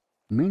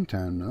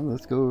 meantime, now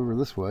let's go over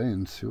this way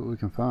and see what we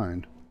can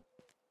find.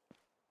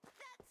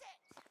 That's it.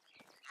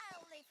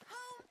 I'll leave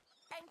home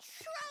and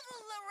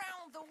travel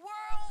around the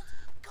world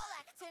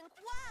collecting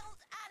wild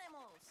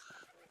animals.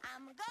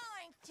 I'm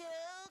going to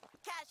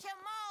catch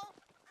 'em all.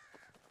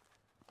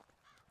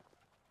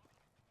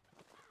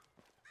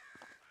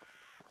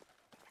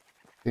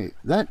 Hey,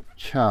 that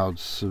child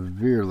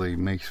severely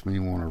makes me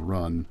want to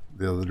run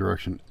the other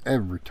direction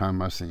every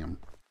time I see him.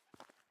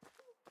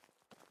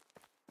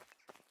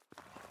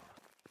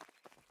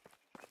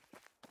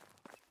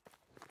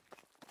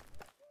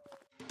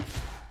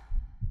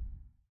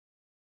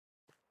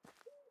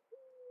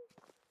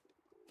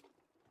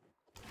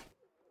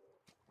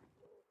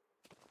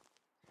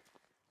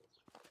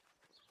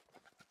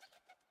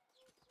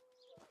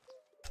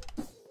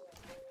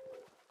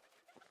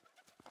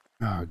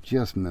 Oh,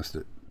 just missed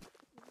it.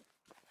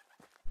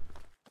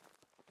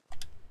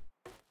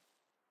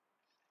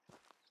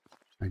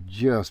 I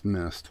just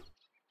missed.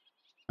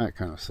 That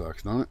kind of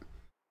sucks, don't it?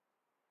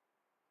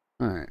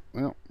 Alright,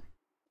 well.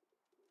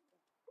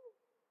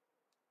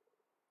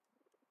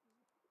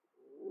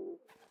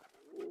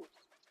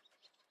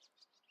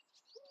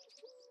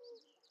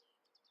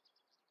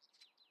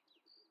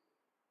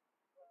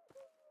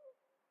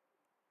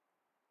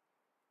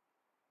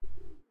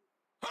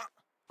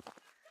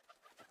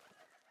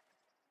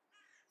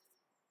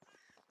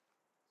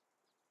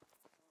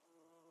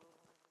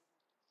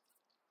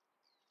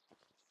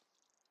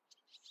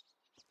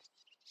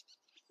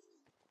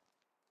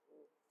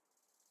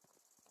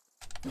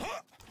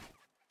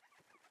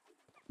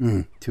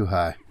 Too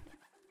high.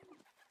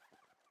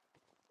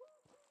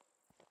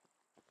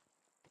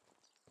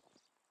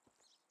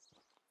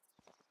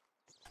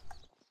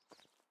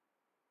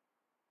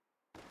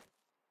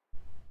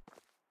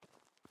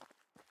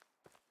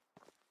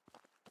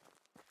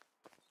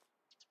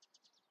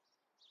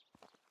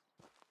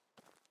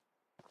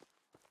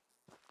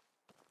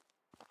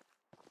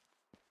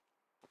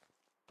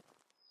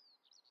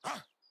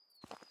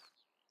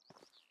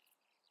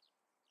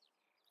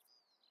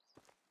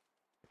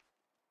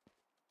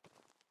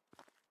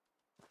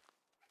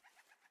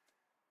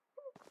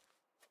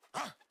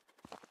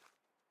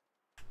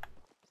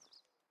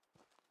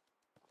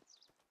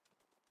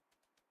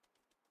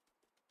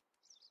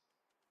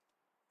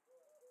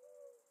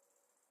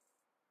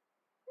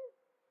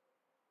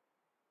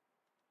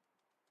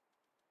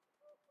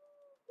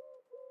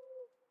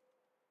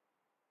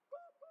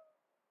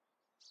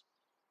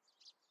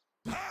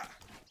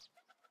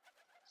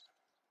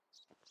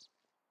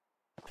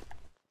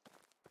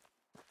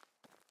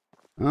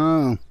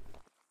 Oh.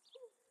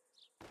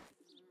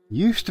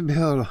 Used to be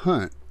able to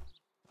hunt.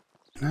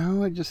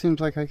 Now it just seems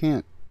like I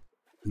can't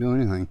do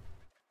anything.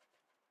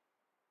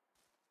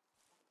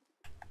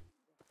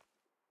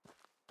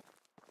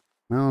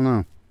 I don't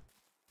know.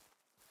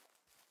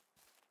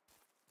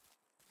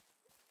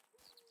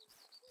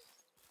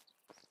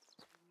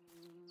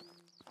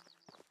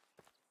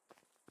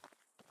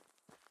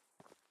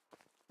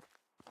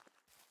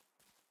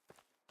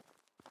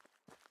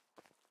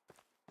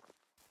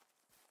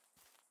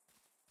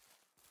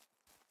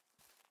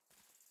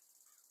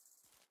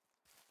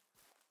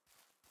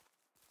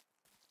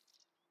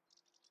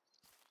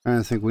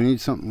 I think we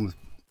need something with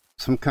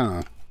some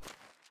kind of...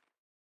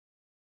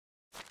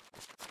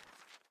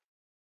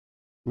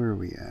 Where are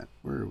we at?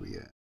 Where are we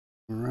at?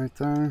 We're right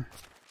there.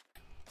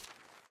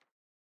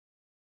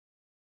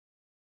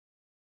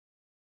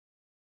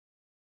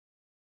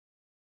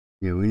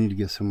 Yeah, we need to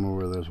get somewhere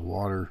where there's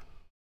water.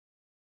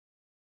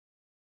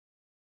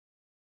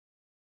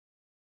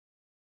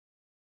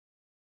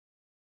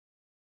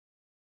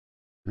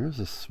 There's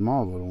a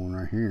small little one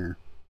right here.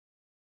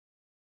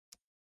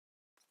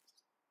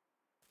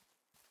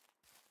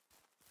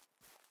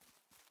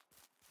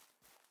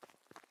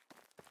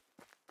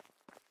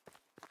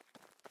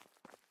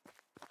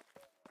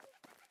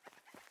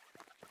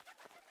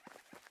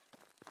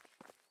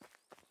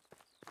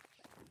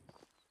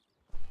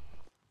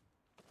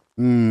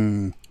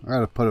 I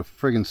gotta put a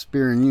friggin'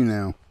 spear in you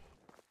now.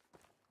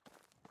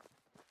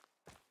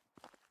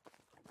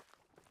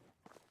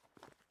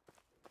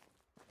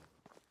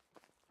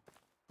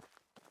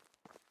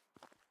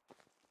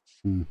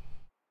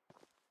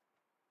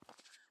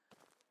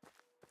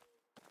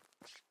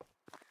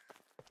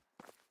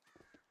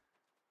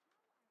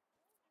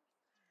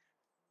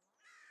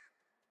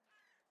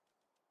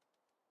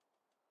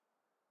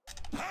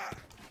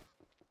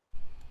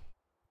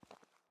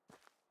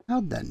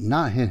 How'd that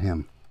not hit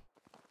him?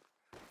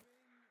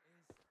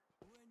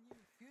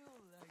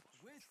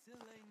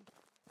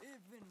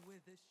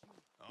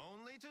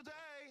 Only today,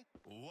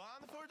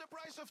 one for the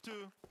price of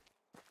two.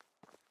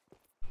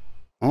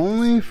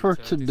 Only for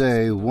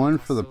today, one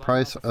for the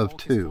price of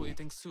two.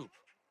 Eating soup.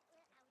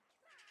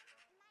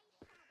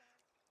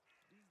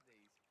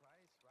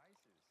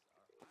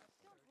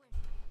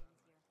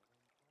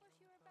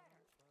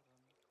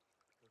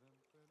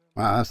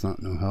 Wow, that's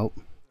not no help.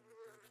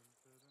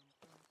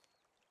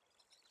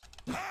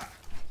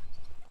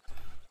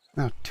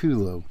 Now too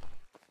low.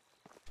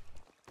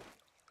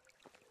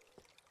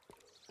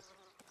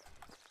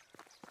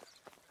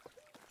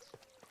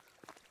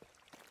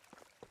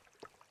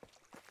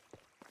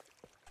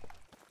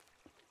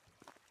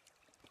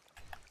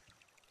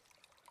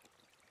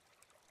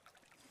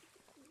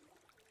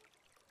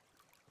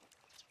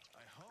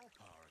 I hope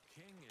our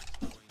king is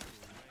going to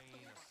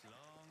reign as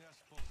long as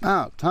possible.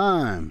 About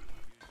time.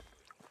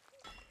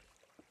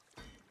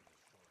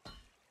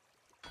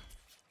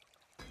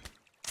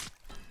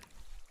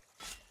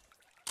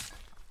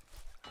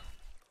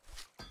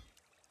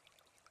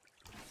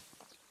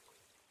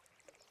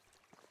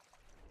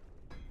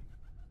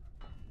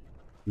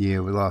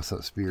 Yeah, we lost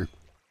that spear.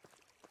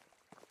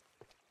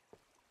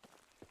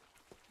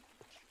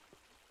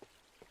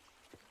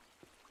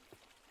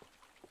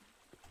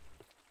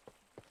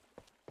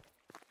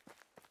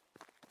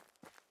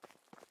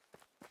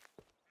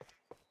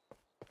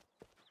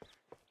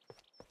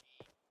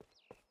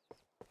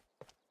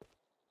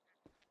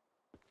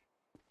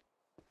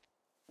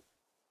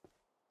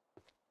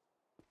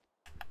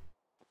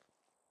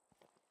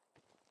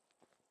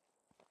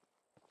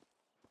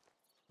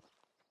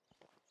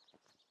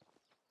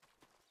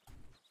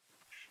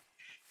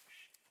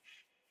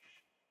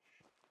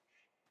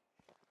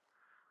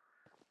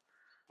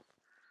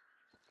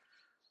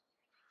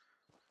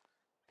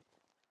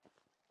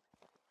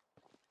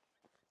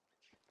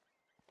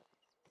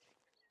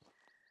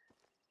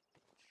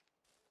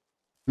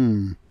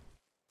 Hmm.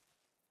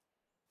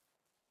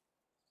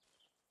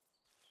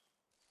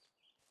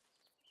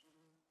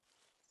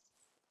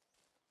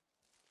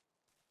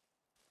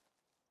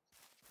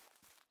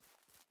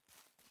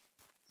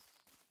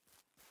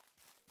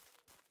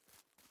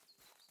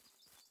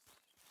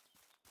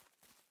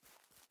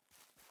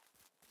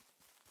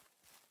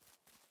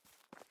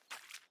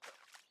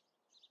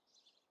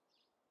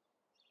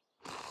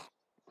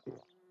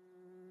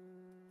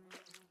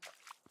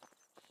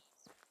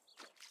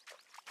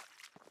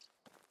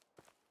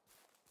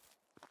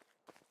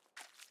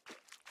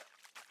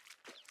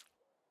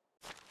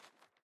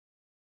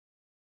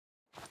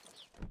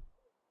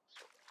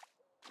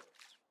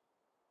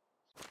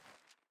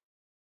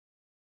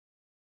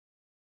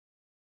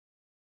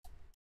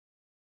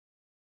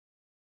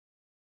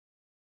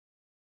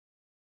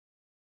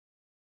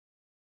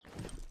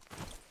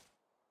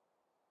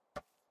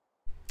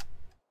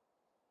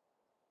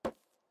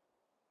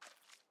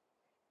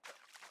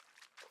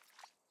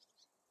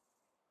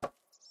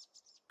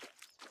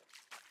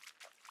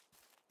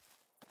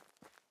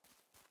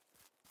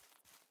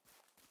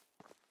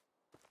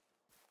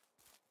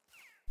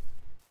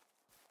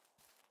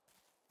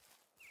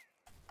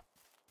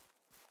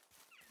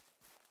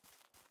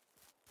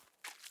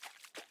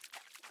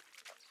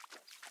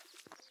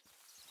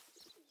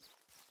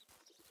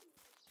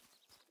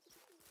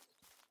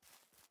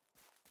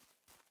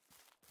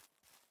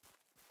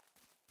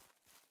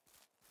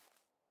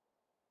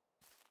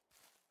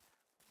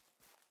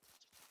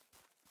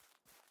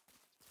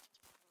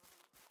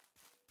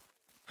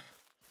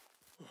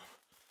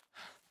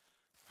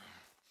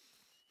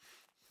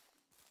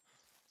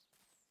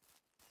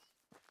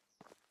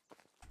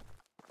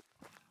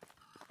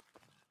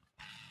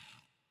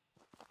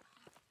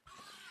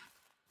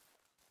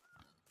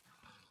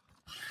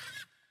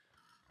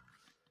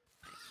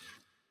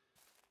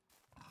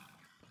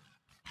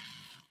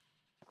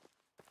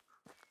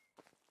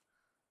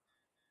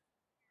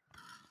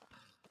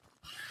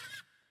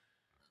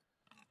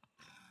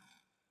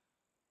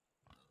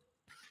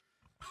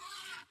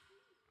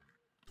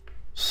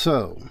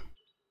 So,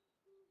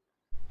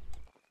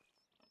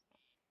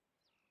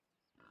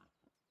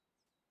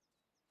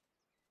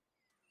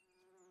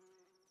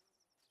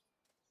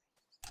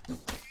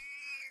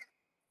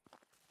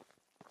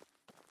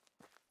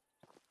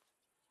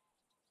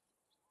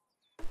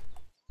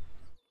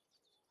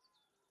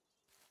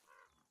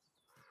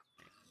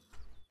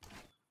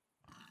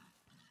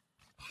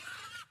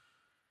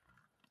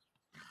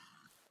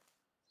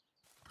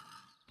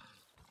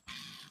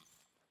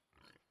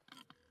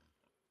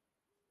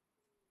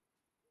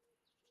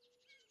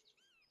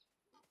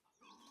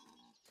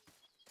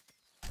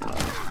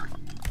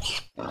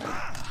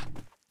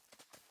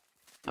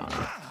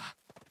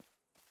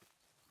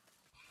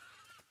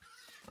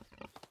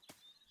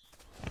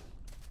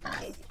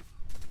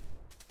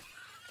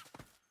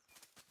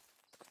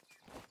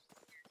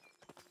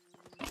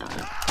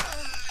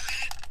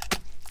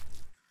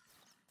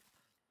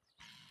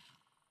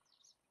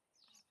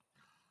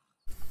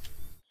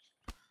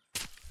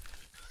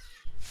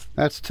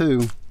 that's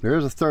two.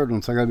 There's a third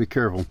one, so I gotta be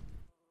careful.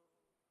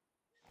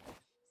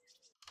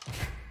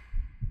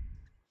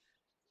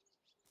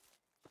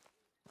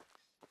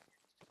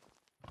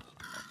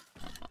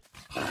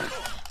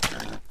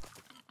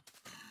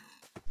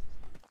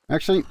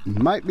 Actually,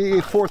 might be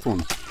a fourth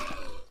one.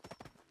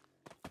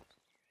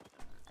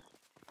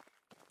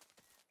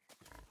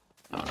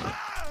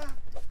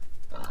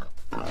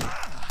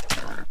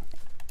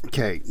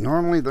 Okay,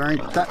 normally there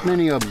ain't that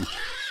many of them.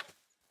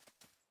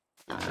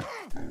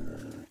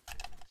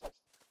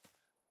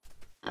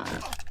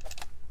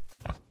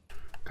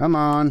 Come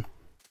on.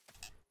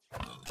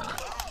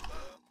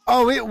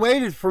 Oh, it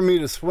waited for me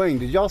to swing.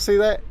 Did y'all see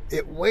that?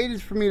 It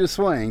waited for me to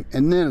swing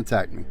and then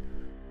attacked me.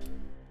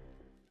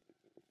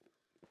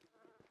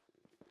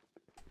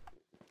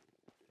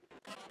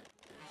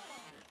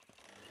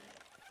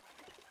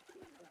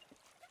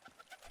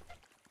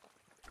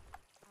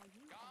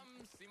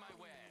 Come see my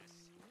wares.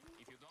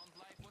 If you don't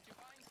like what you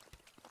find,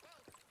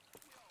 well,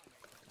 you owe me.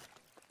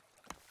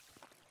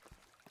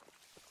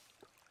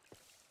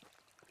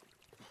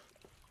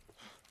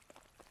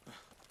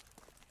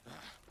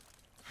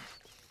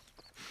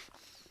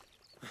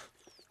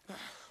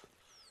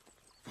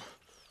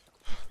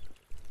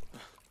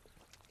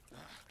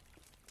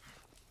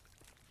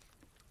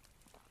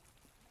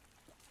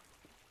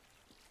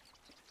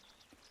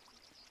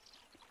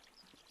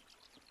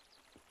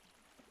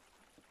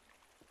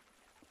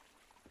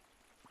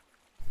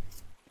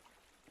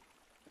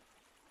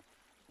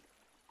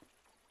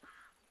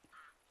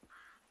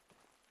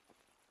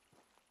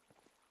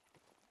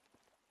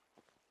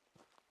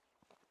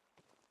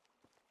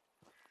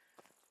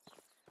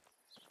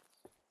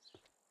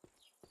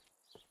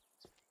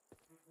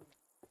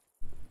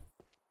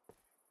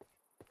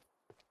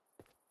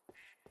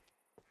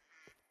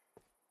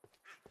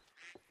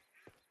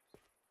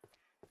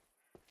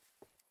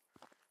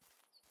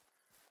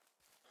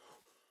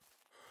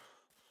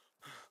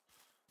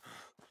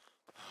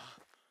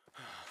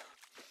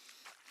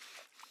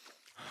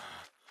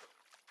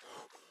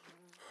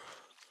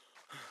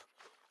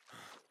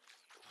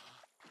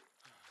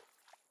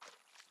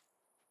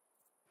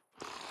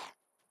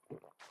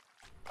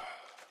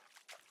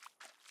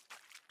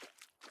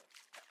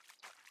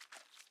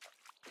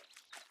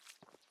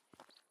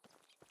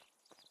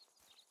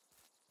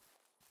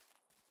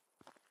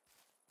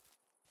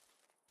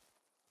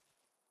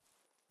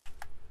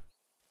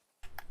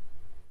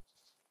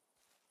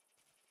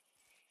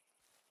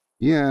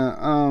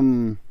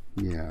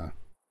 Yeah.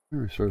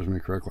 If it serves me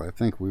correctly, I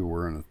think we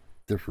were in a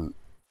different...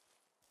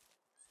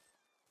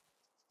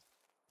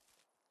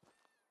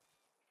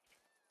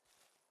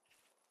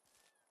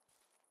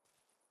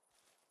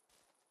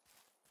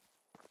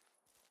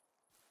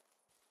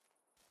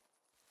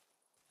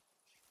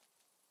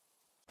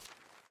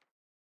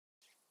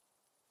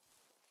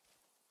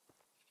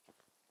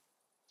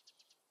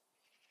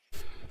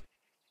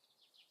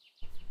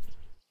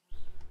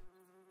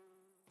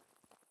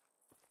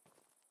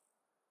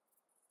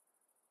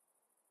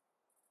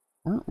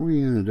 Weren't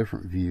we in a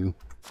different view?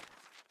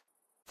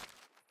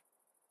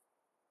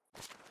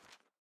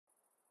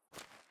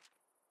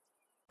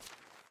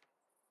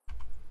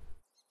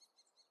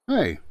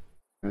 Hey,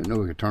 I didn't know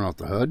we could turn off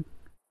the HUD.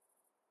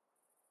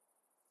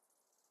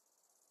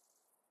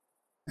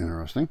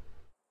 Interesting.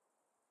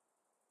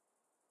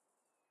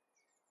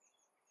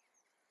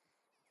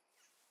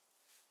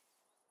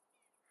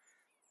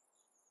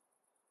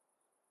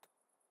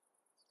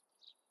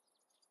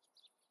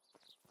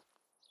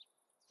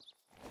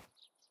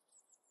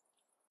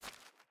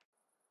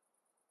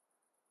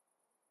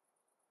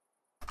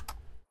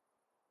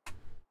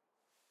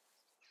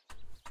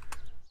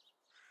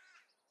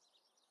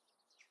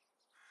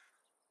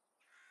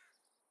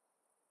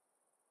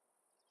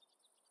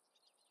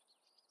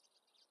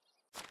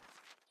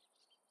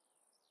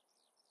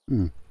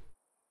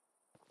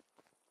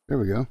 There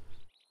we go.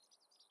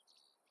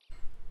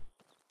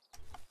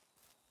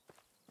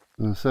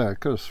 I said, I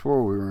could have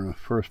swore we were in a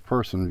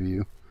first-person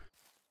view.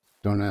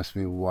 Don't ask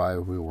me why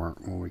we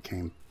weren't when we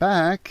came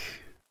back.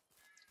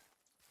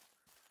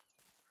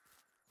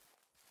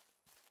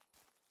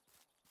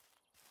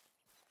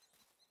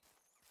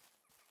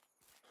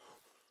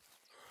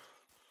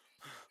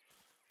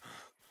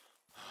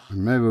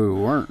 Maybe we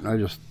weren't. I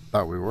just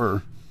thought we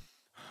were.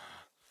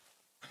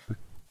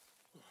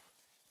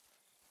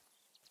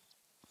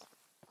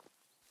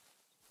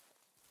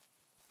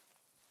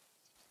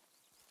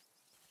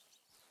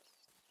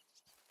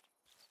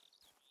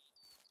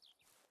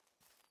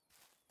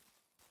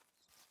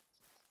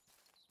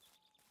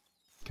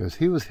 Because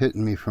he was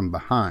hitting me from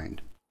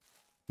behind.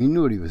 He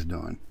knew what he was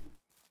doing.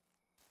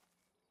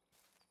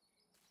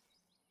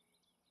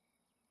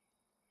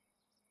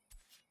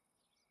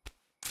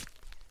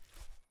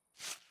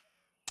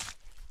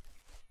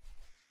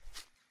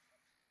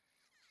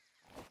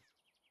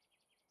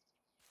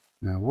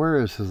 Now, where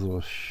is his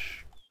little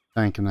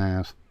stinking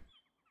ass?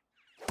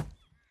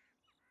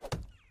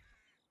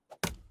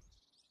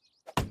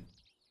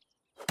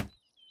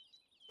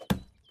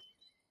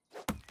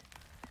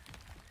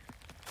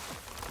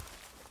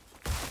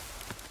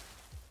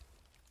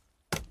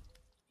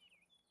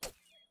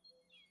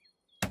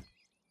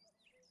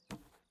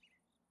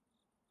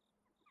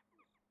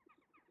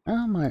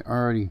 How am I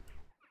already?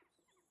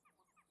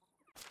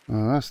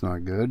 Oh, that's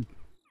not good.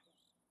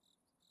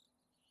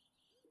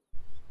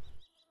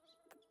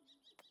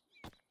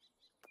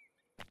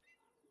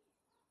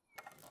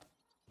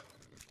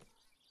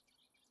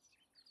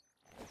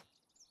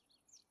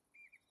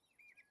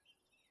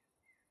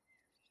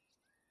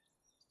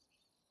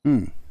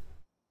 Hmm.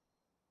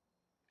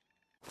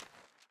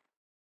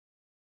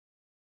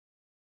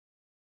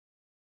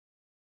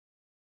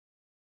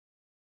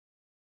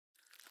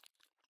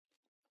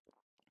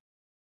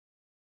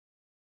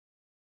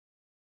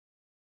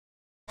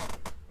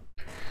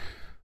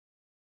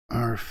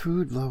 Our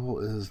food level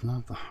is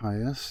not the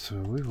highest,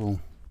 so we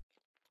will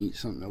eat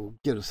something that will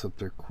get us up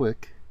there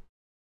quick.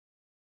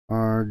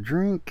 Our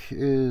drink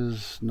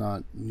is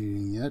not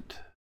needing yet.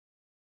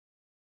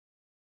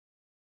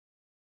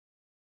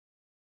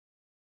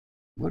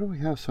 What do we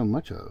have so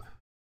much of?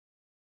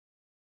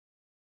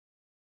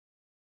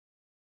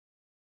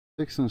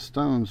 Sticks and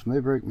stones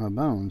may break my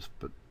bones,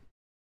 but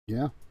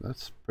yeah,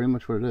 that's pretty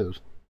much what it is.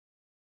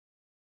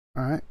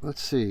 Alright,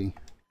 let's see.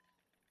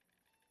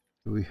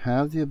 Do we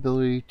have the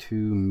ability to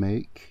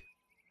make...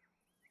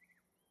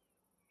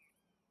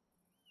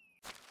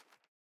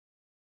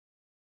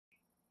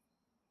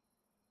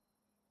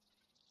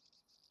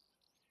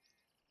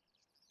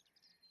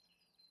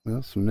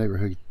 Well, some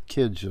neighborhood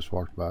kids just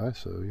walked by,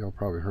 so y'all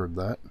probably heard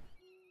that.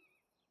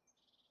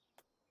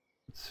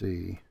 Let's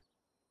see.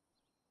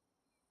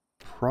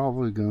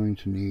 Probably going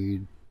to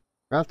need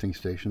a crafting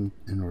station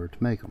in order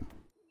to make them.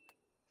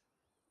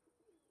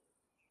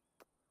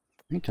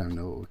 Anytime,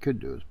 though, what we could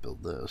do is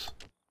build this.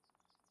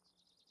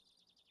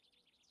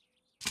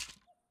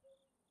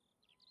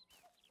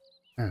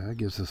 Alright, that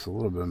gives us a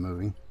little bit of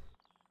moving.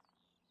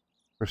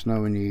 First,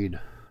 now we need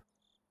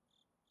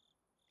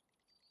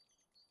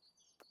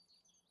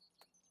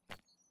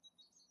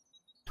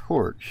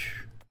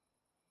torch,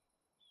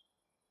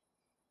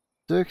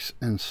 sticks,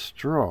 and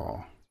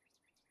straw.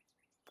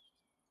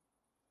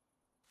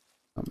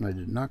 Something I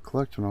did not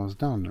collect when I was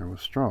down there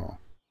was straw.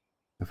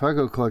 If I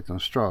go collecting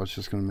straw, it's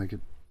just going to make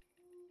it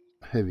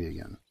heavy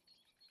again.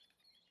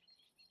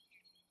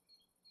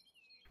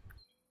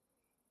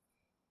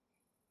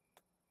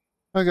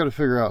 I got to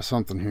figure out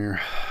something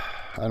here.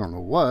 I don't know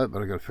what,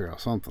 but I got to figure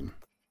out something.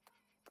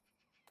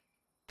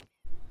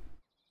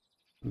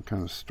 Some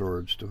kind of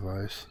storage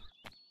device.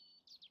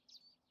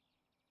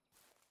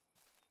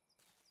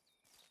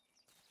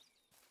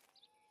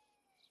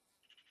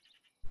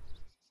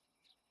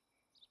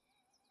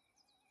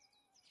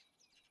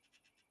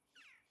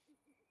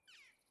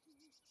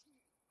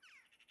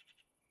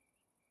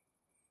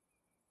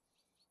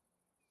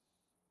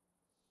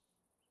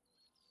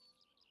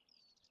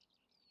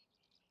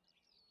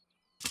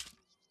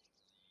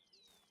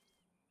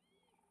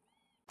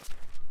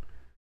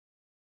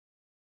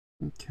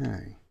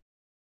 Okay.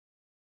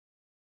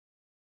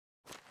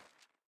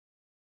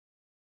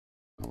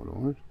 Not what I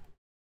wanted.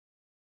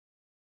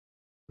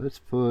 Let's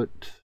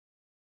put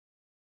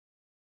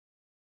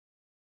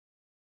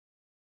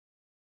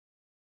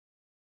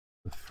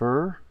the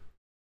fur,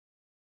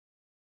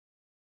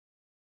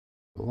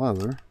 the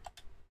leather,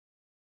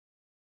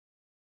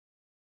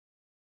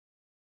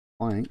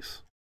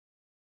 planks,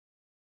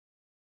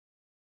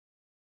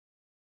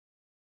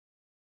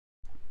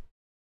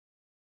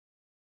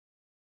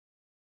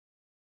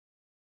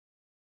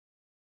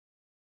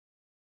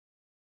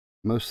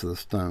 most of the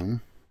stone,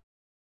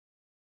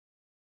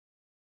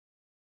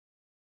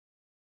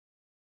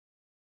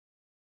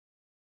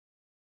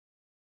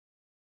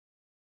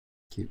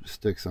 keep the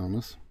sticks on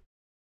us.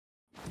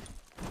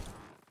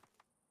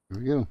 There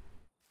we go.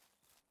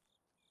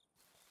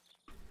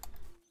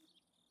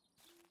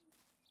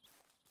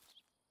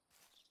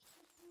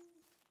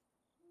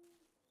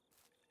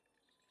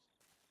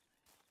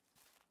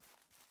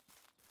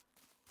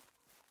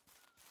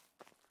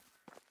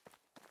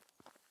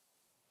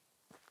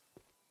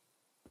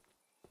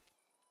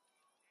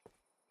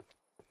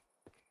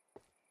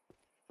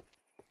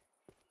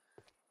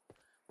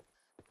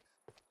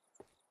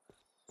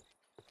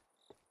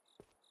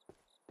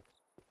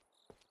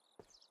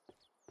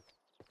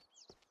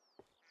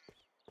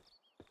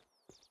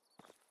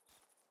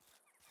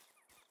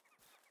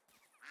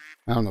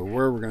 I don't know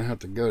where we're going to have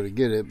to go to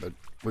get it, but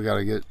we got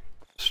to get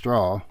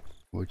straw,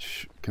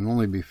 which can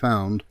only be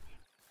found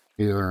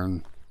either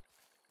in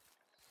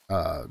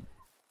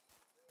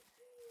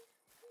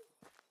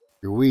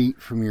your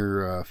wheat from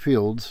your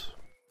fields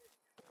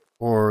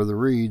or the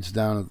reeds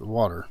down at the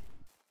water.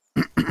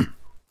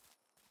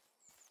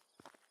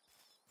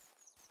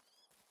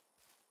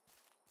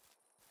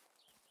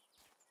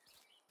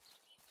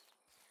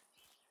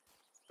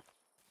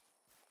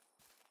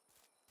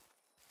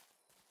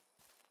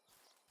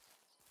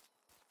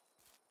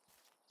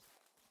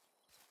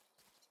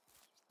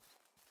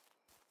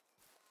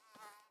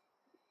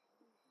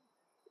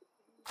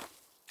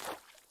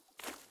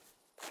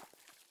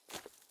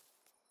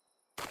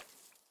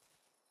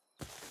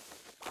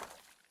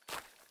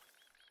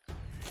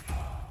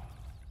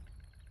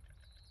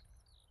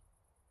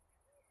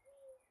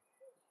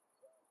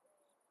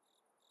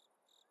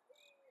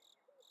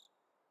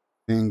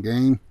 In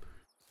game,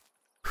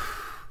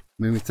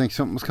 made me think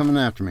something was coming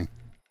after me.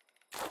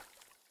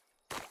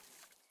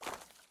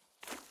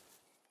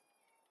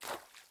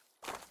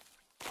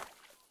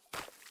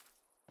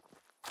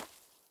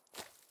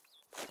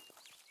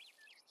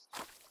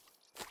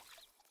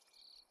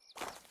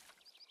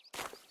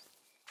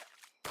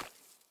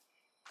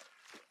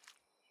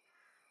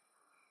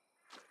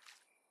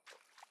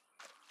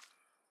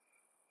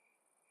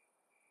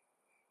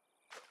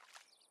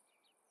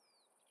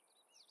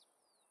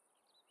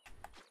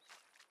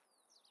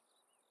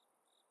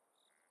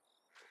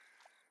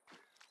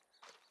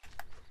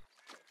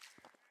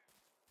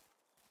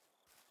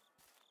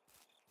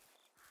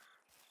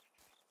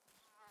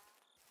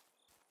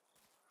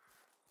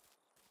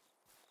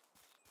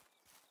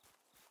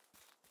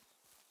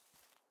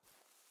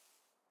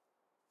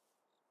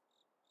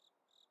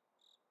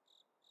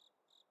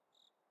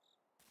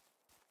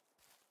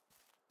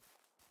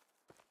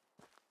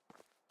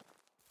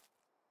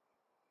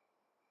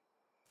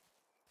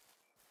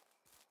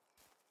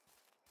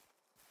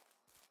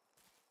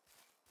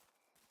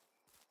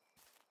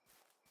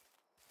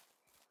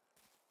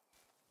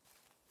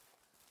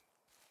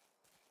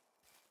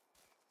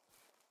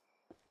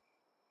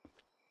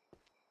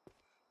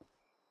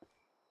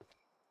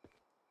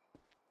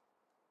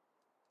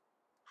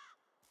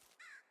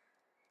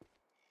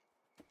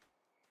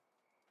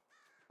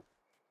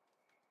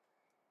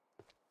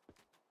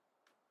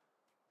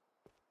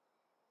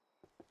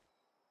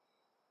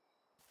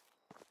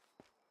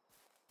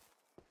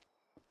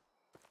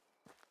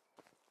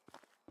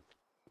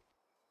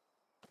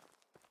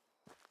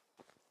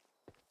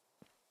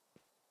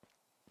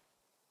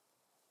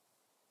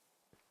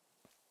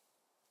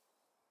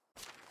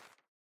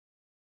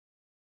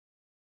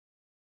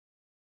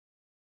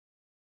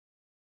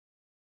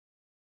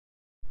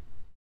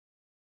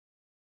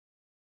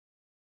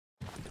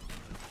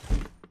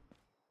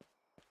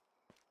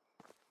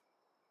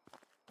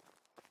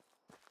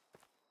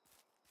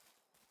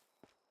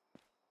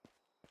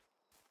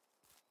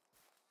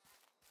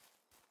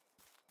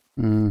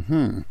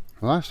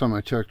 Last time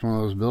I checked one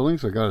of those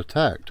buildings, I got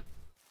attacked.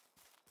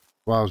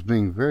 Well, I was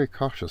being very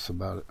cautious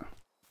about it.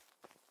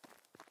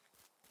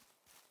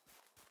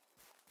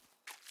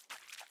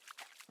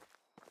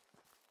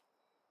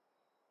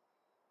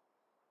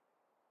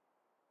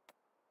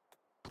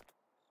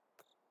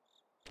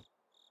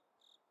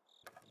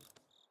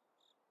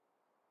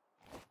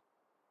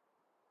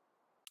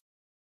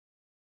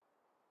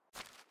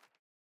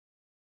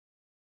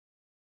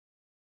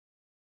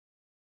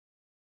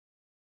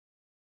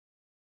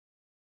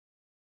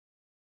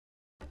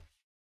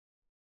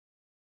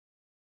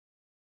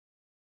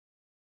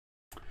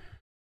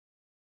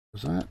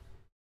 Was that?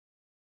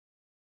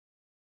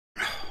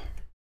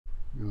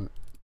 You know what?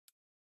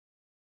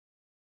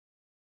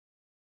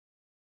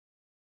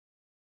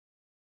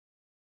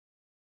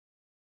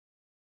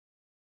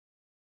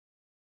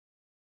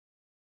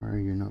 Why are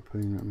you not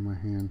putting it in my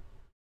hand?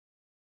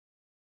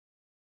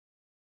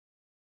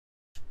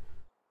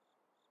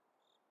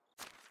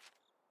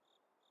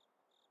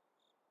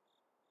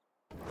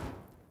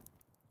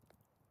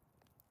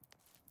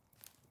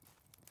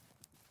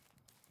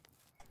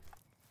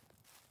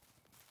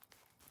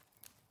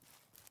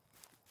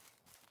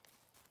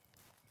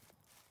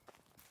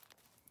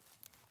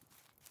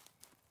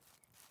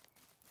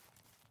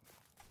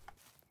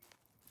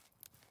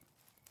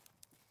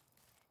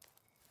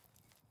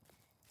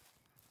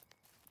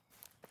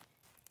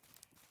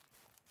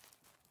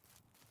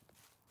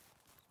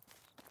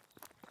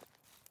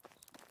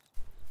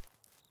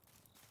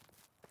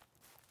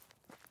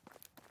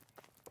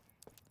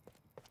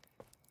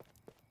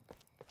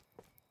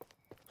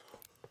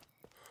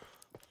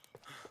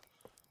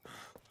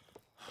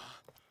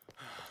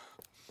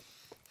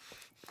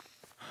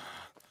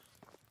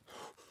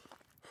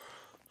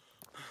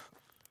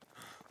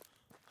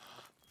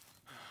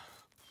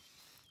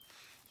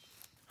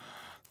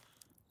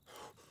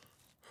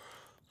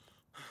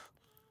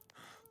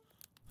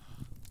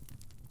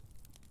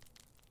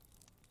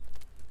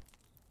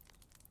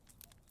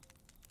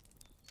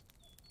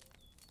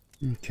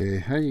 Okay,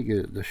 how do you get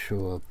it to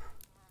show up?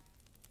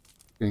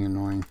 Being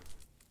annoying.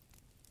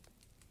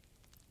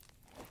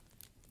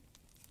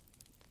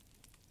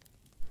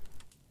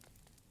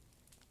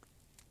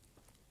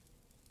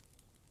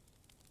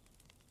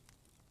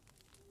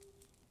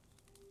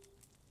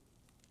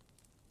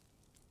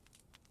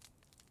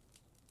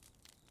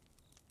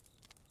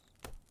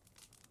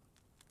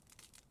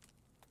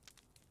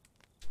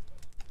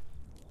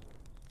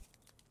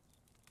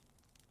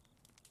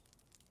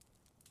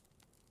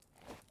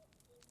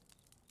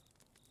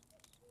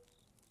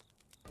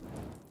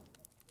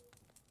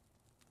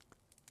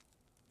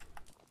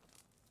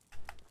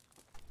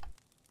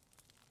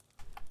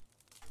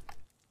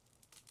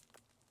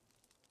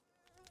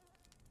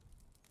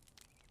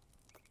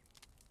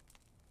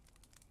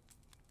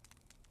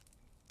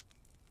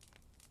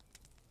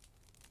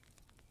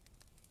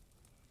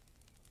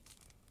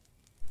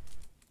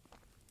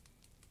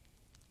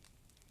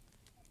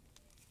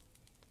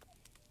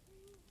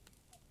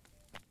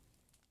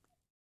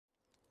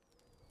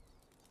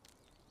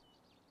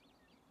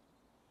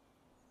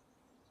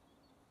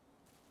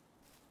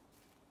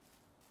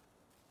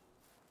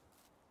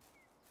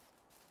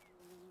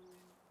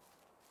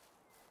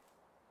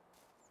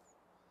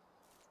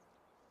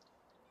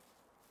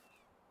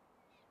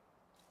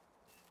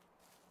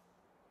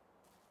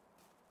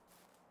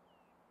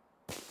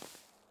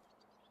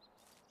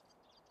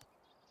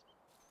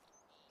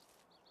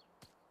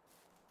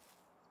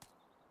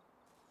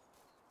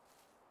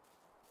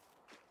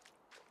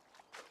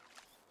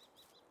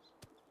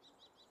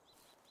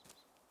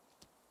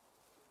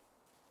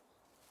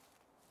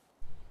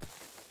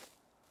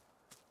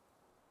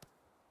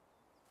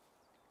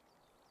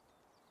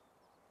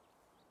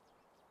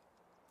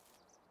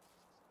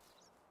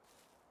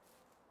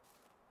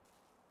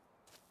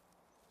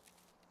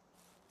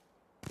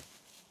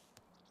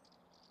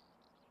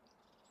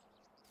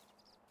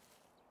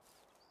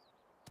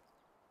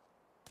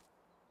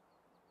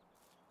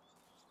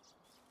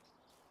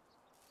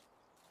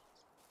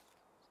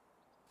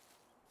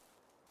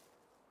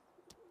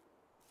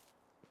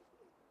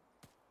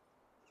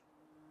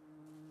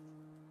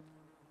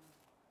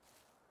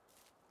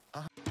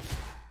 I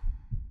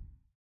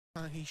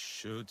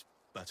should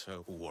better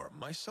warm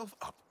myself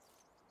up.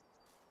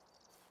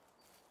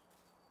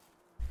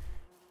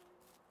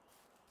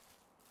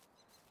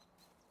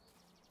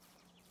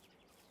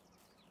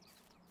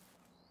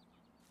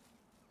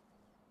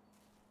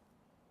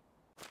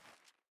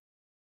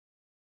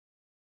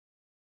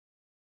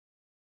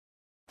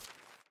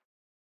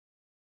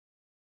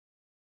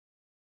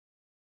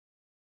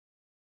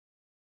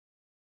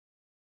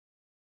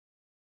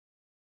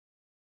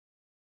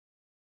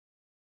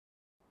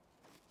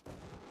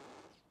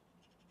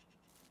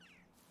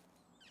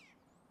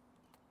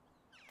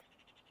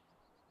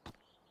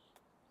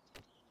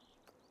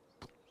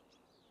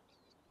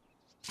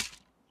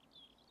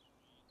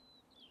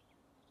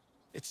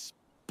 It's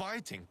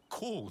biting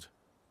cold.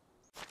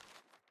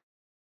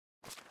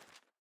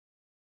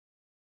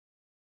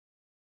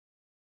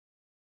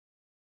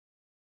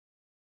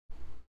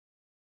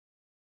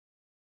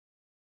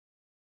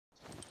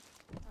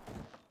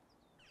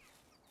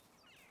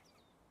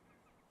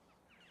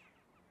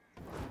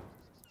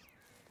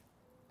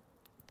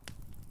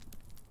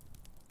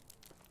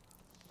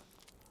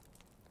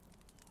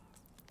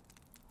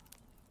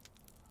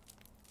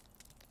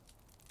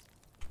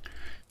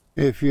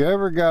 If you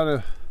ever got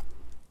a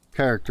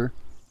character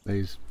that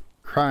he's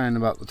crying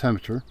about the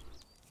temperature,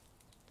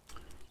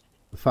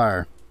 the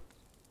fire,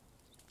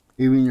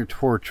 even your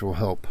torch will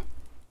help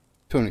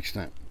to an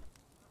extent.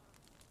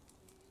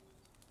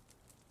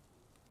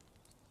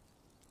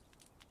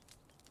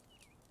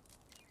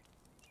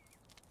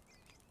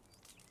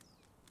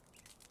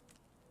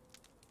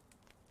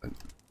 But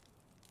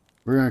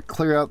we're going to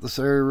clear out this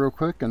area real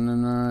quick, and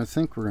then I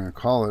think we're going to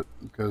call it,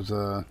 because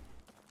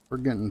we're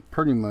getting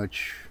pretty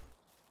much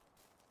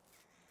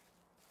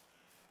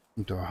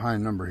into a high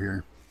number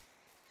here.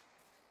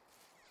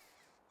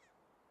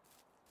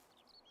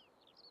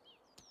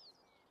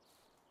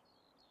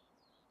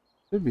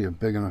 Should be a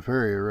big enough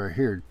area right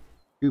here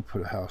to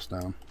put a house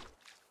down.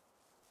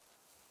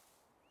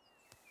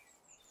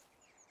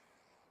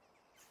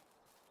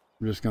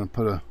 I'm just going to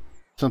put a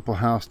simple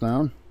house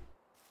down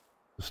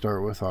to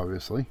start with,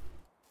 obviously.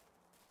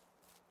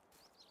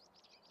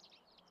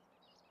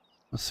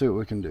 Let's see what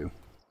we can do.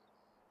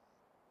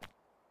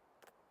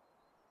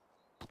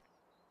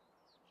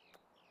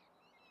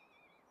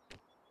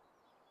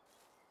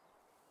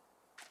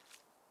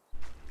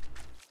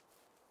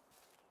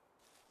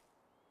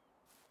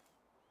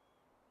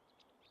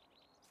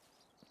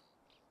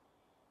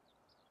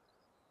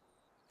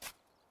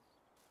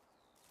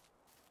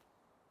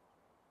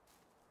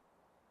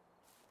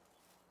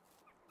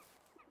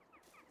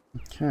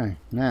 Okay,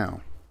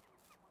 now,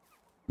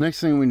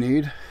 next thing we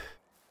need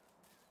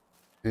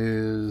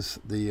is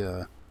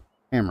the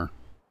hammer.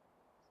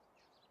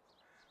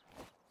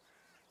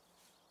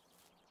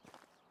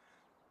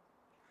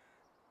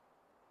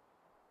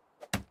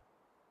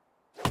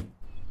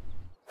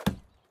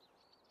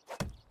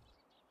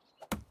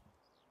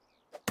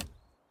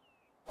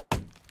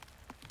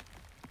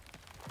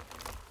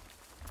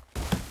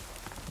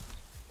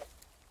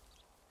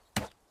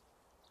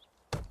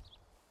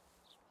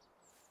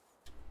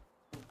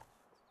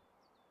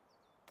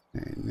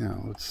 Okay,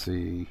 now let's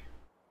see.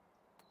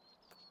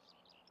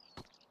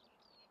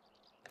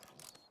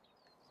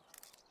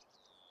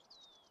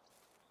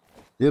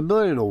 The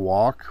ability to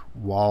walk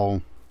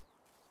while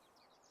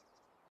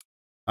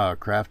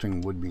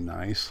crafting would be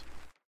nice.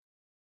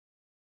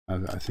 I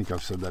think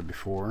I've said that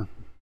before.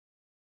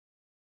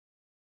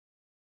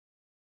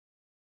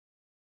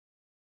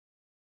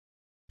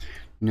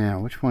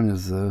 Now, which one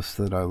is this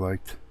that I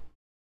liked?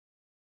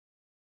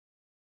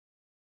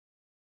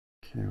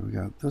 Okay, we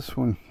got this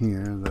one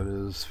here that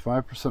is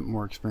 5%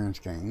 more experience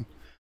gain.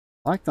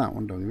 I like that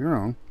one, don't get me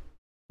wrong.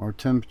 Or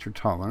temperature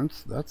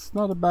tolerance. That's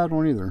not a bad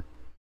one either.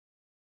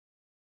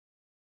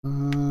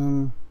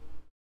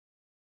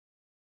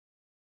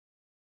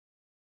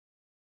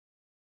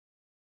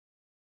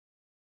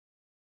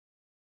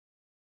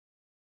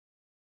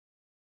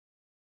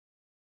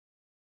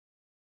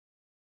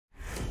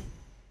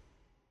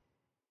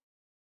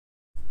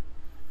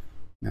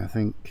 I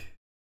think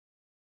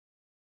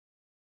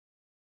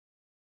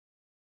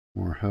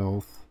more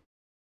health.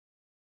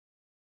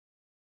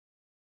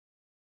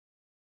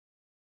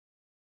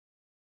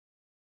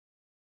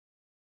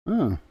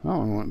 Oh, that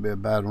one wouldn't be a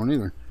bad one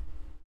either.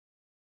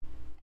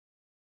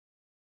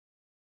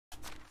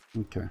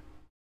 Okay.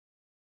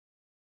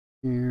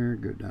 Here,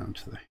 go down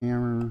to the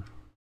hammer.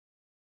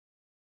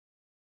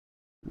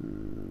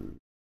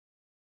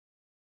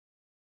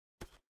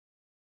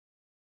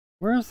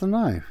 Where's the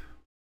knife?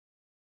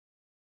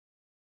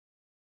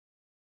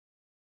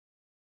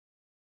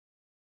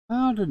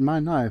 How did my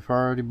knife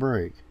already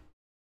break?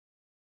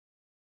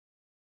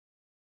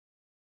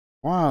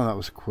 Wow, that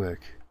was quick.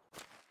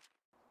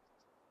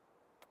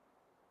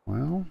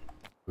 Well,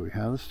 do we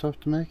have the stuff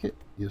to make it?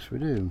 Yes, we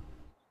do.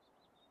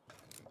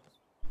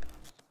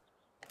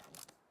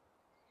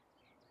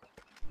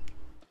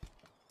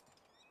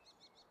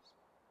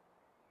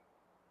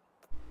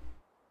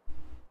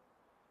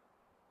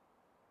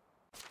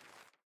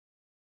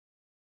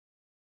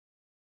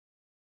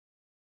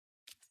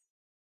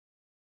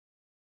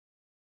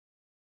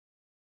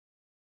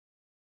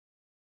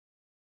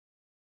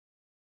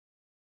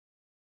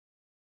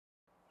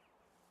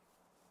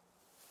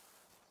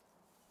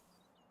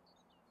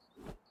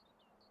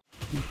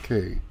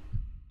 Okay.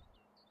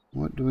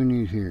 What do we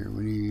need here?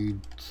 We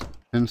need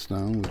 10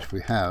 stone, which we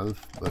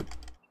have, but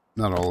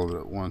not all of it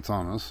at once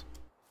on us.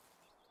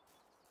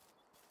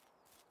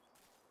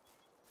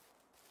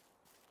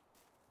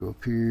 Go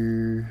up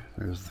here.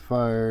 There's the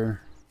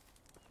fire.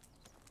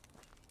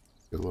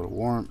 Get a little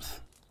warmth.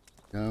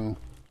 Go.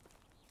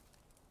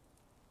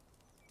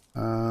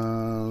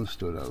 Let's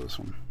do it out of this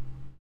one.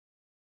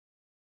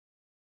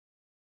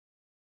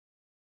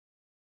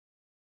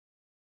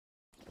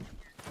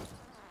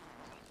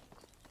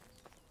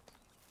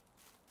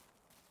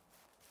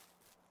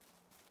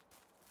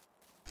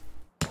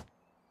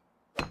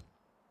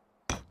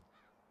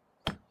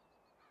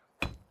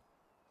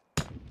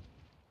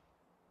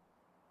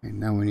 Okay,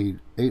 now we need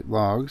 8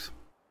 logs.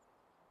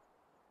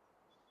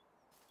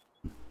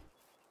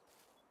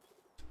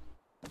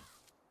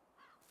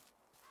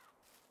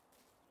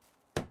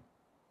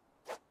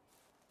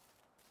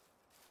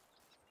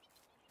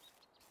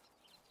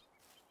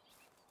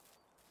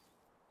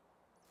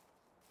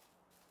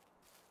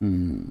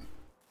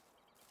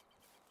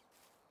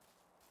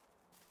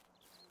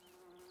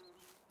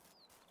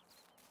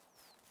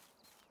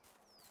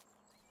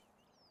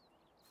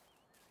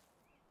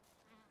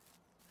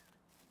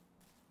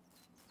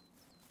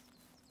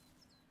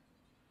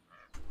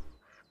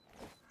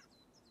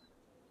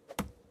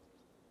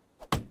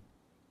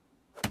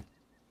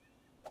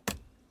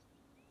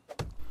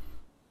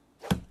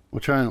 We'll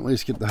try and at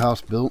least get the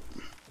house built.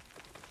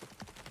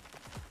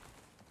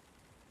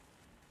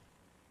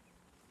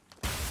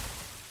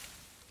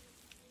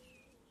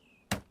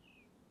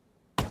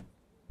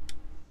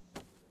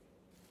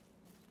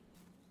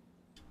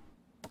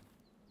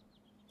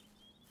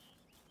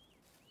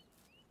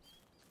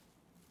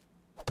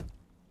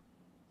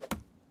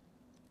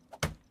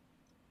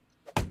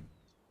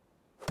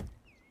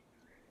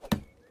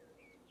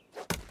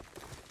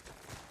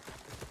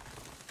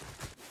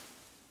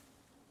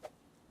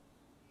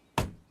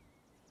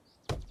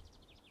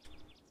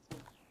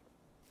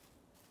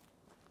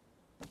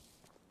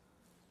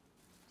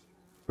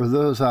 For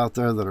those out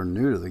there that are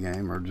new to the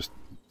game or just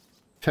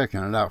checking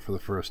it out for the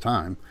first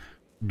time,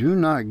 do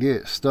not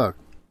get stuck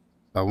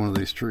by one of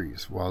these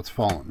trees while it's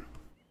falling.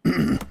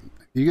 You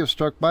get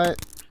struck by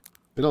it,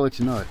 it'll let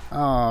you know it.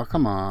 Oh,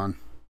 come on.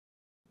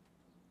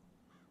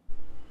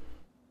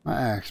 My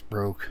axe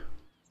broke.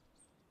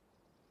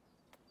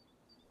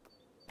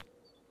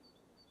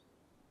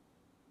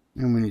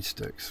 And we need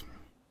sticks.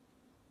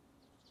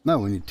 No,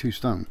 we need 2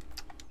 stone.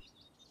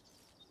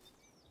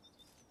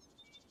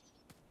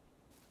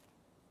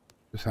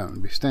 Just happen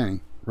to be standing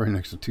right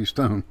next to 2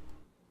 stone.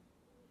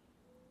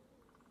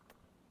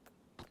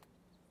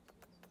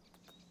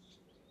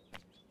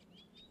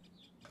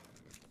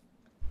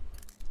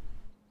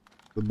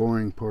 The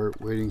boring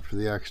part, waiting for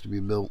the axe to be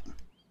built.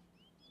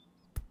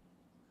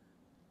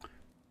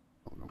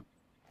 Oh, no.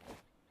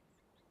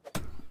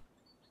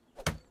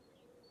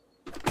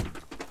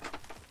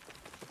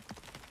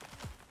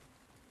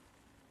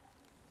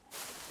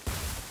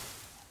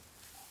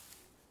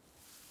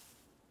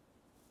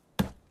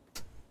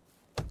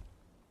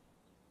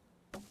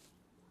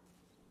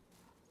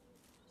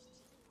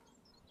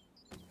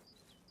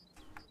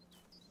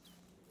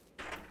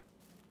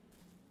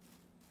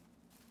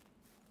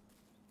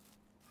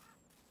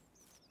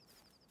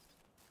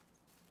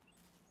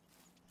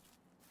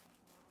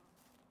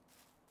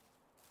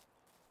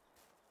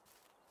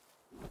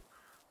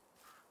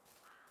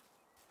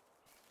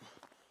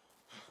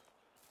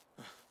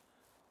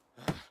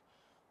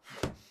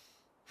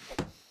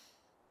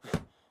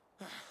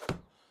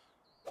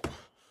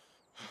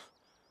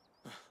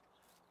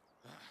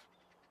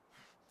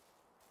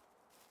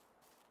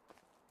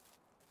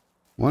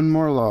 One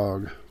more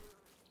log.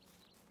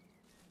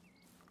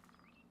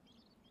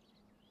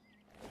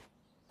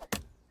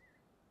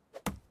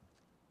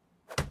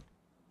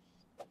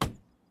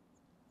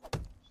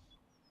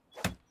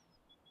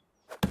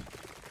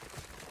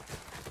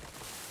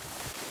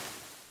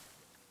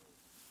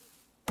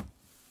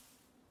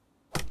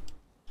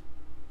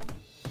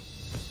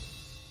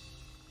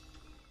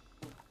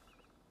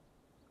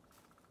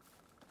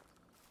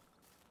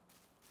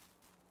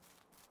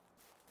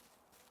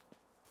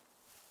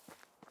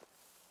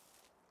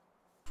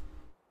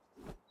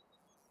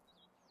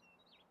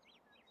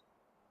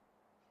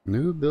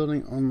 New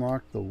building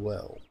unlocked, the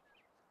well.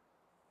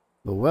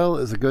 The well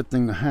is a good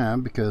thing to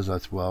have because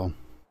that's, well,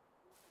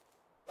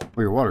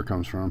 where your water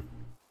comes from.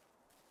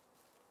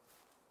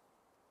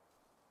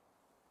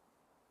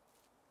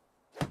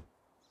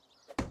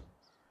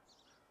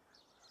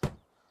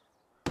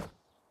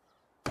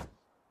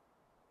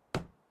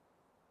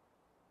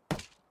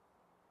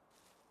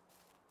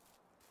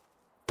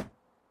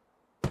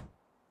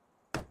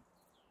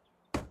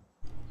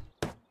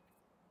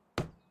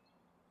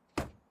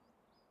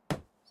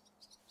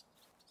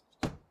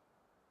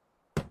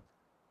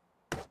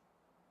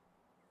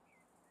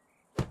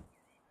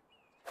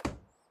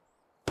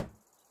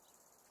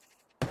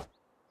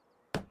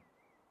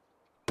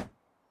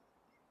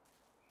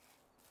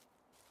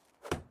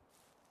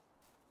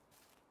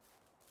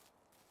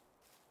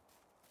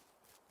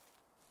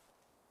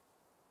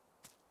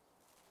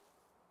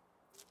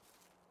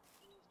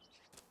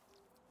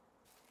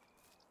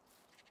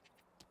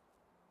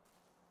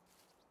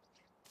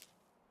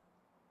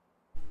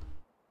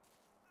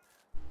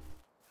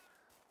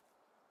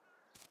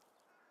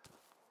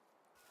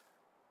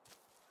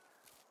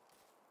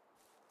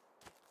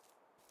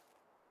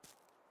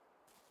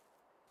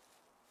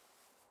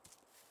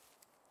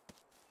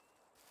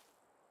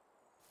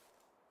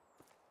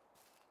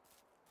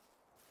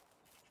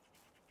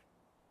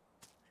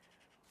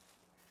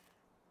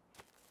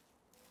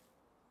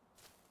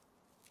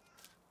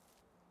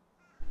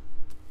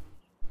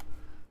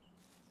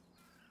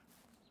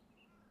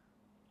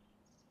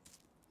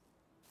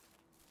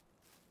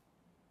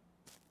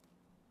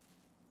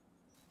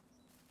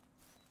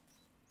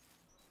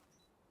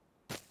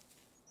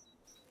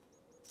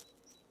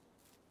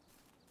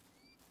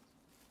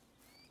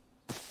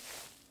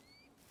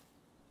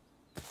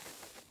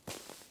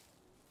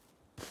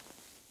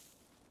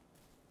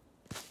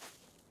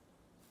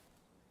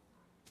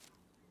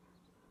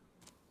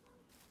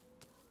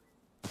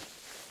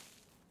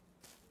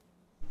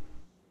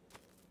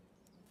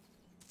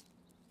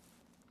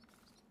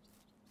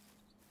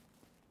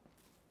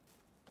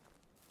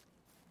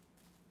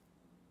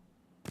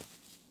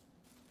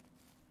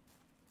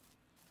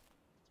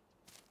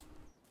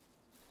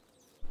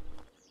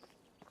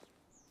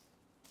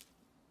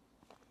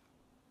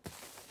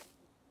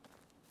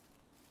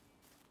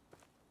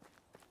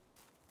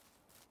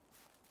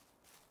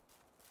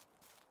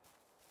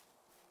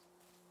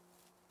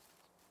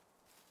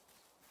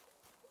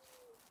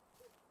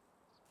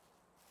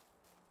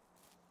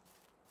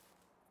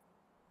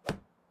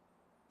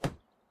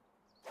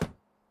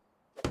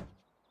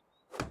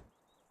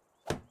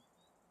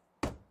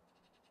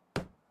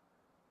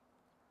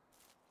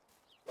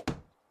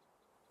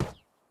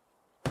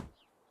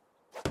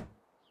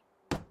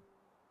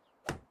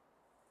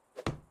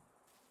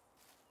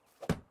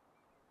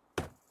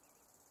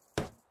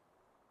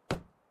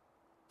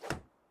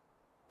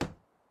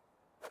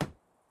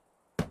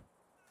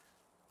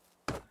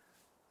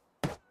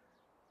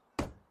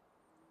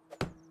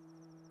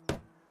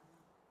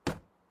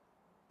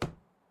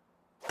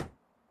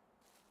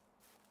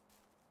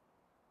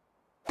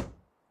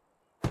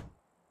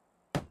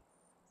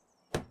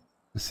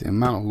 It's the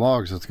amount of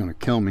logs that's going to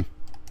kill me.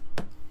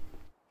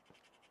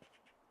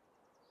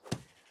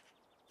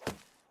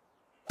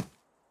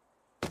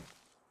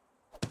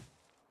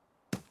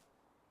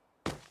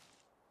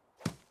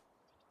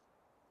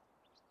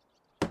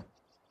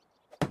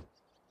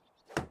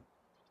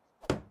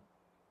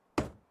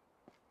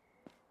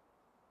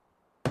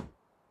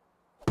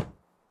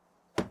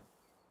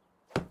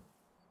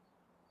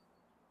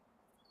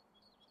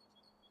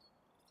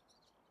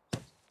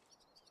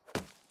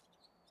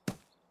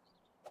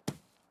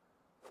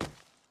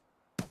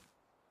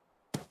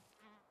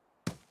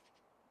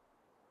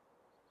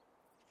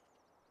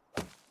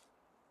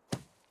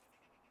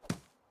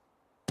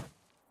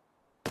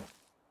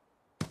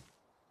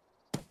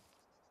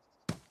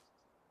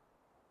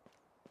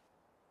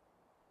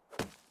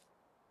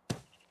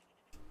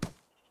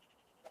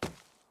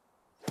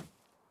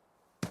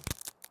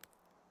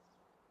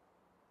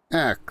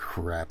 Ah,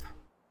 crap.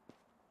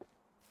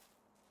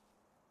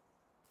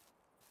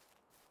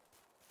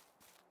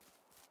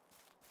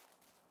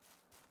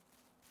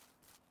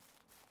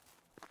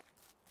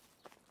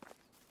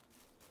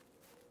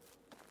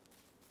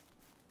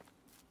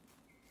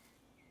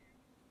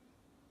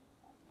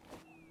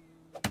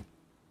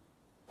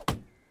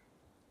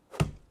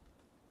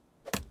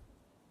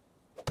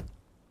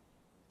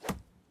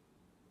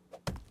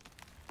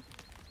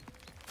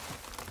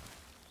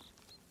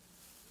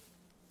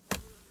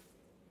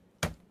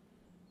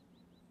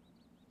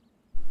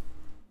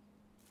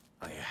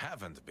 I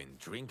haven't been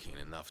drinking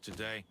enough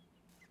today.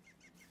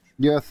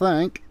 You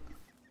think?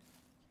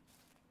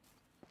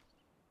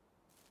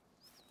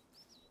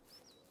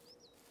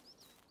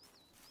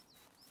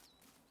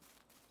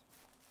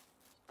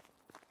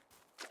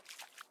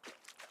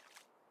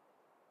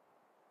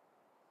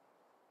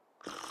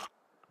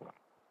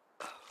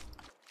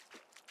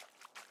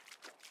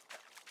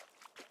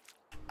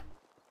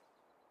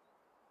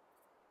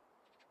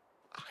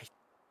 I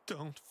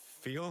don't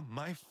feel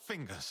my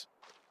fingers.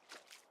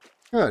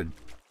 Good.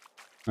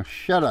 Now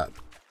shut up.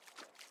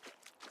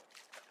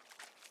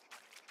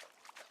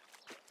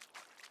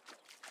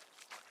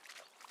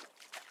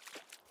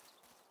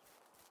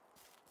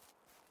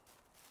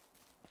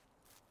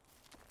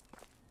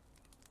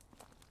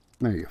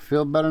 There, you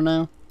feel better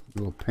now?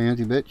 You little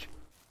panty bitch.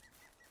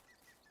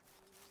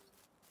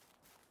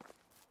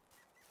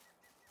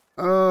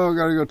 Oh,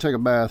 gotta go take a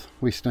bath.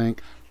 We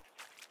stink.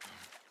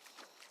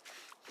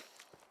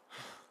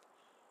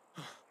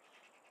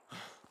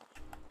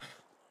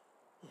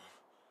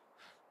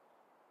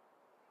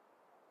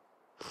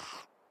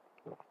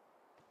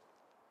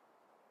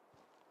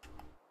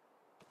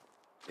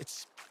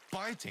 It's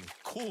biting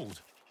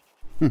cold.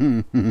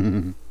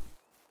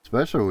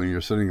 Especially when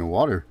you're sitting in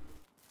water.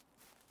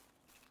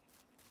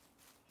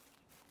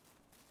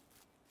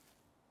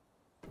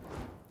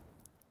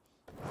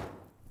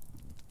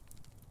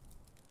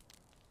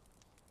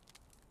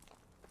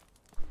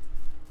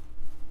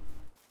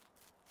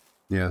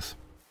 Yes,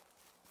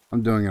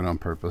 I'm doing it on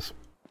purpose.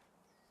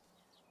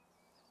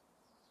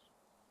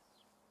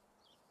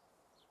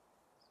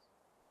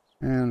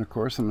 And of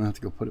course I'm gonna have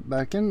to go put it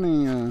back in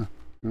the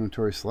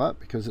inventory slot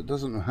because it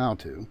doesn't know how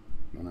to.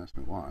 Don't ask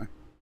me why.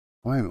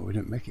 Wait a minute, we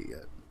didn't make it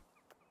yet.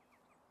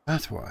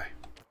 That's why.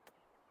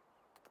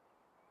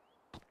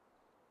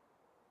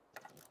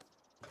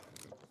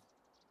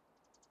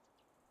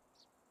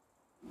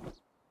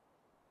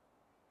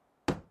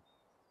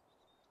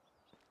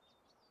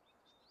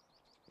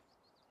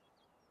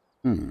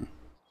 Hmm.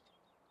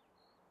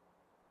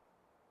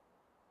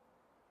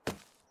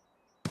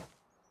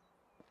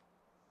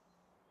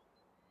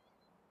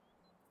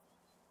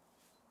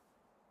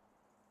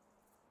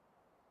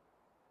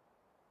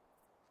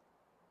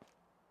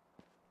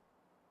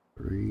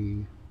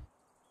 Three,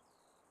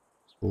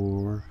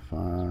 4,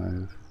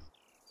 5,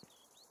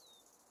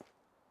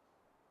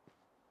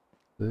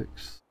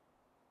 6,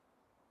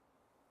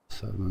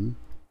 7,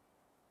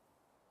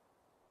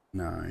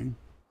 9,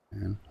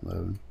 10,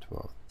 11,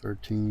 12,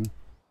 13,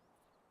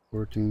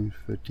 14,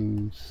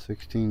 15,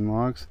 16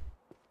 logs.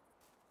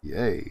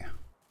 Yay.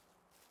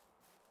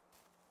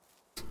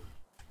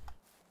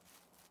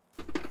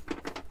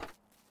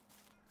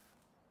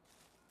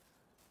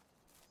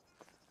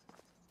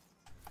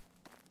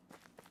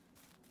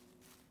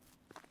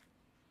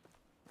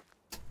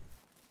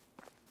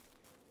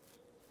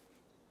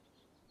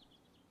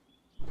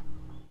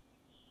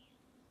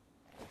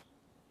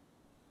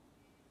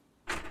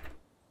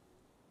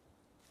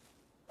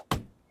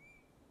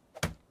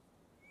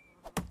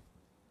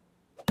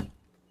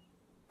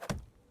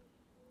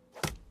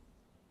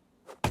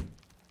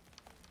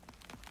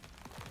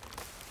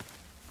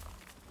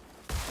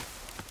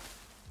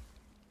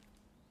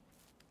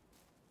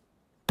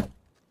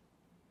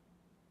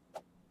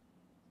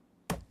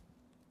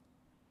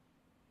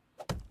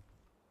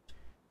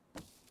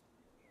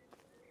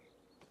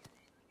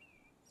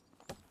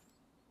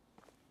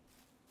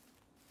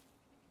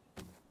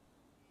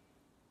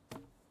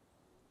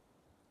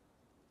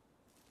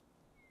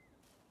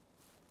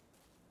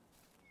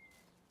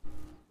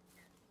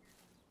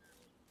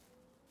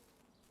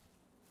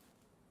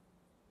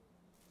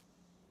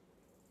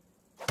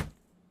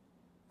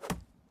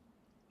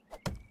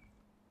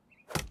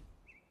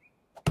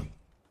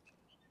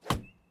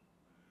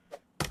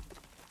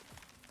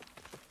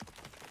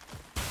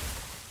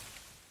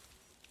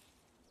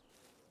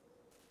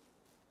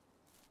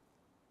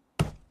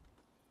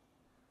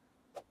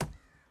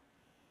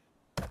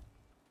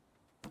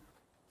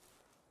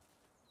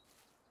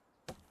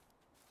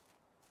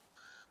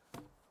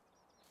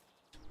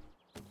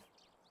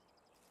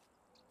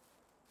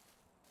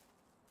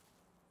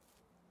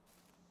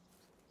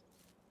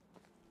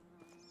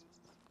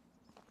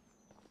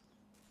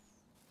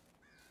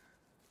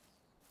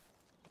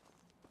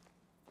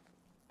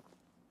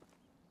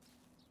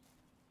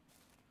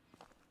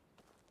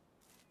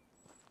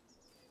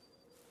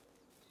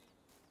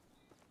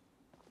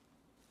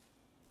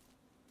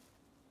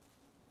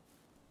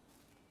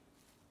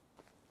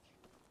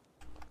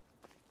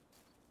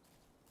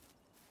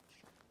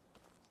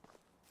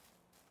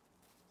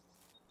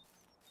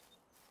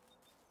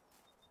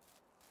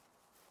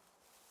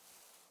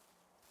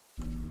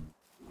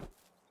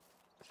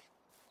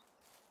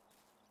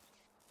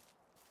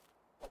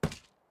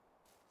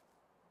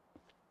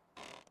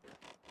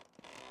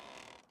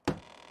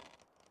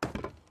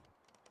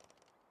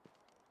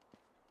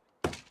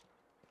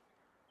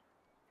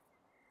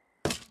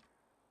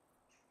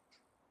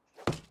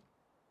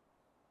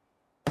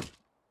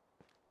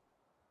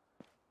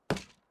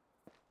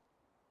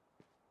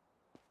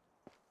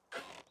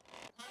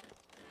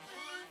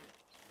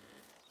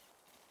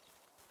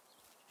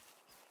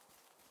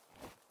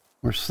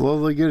 We're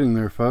slowly getting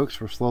there,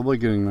 folks. We're slowly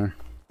getting there.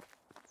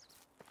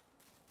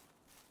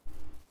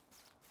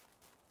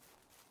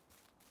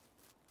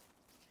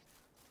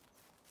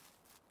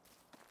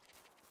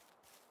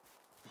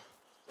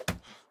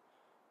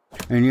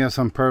 And yes,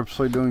 I'm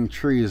purposely doing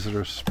trees that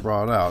are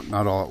spread out,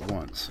 not all at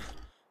once.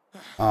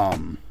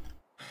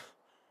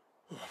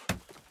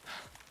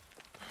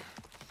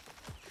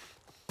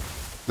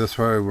 This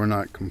way we're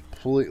not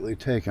completely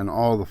taking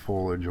all the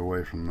foliage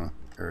away from the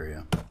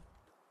area.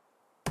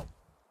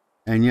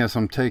 And yes,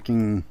 I'm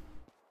taking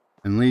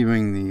and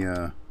leaving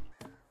the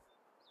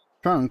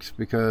trunks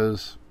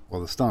because,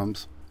 well, the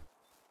stumps,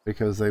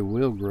 because they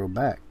will grow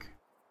back.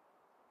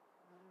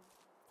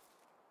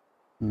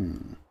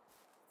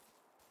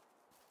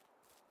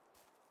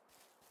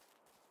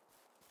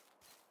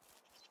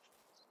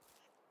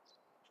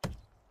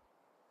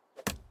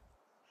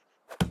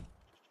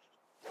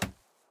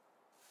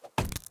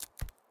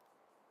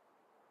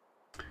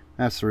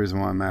 That's the reason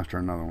why I'm after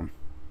another one.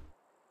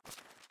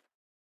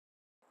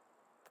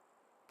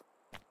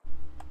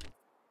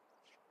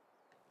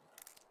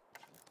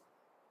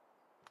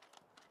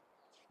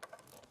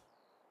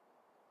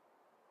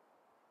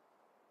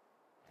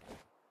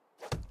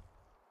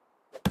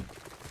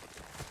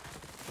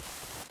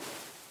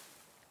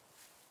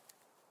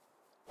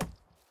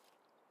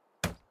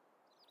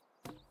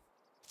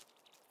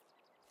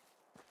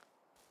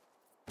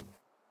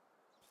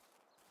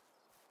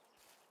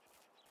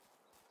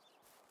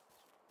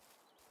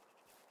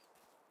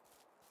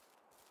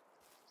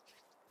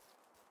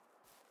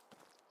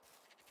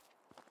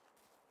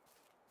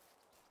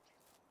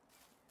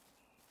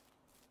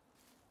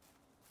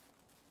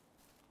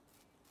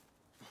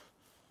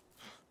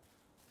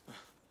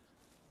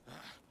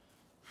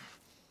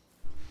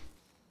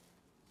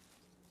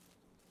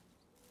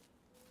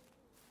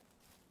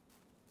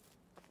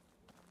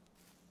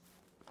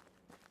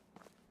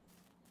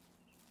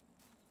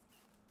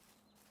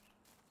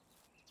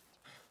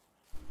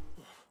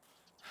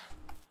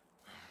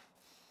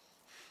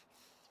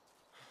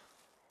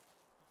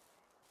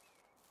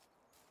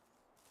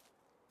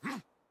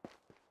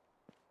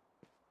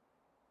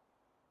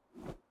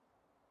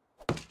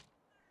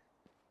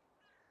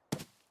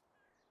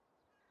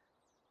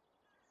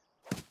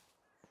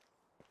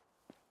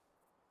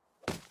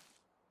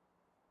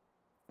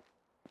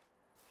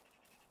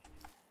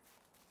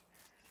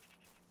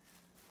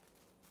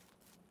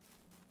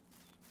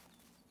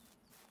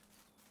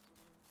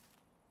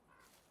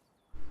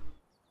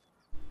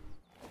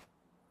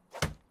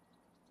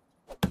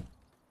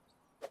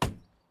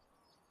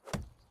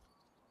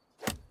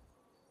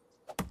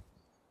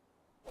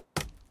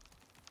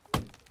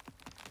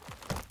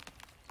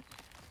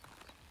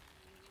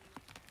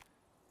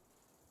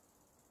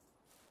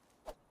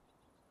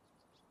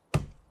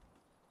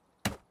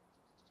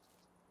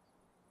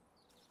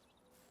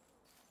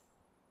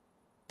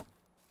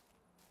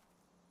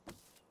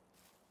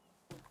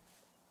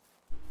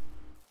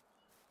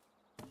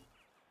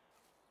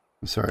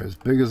 I'm sorry, as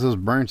big as those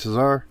branches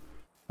are,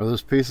 or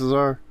those pieces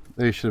are,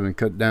 they should have been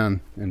cut down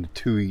into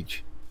 2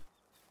 each.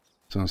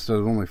 So instead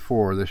of only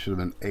 4, they should have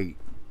been 8.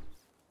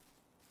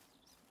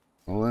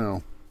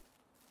 Well,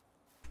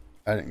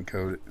 I didn't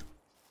code it.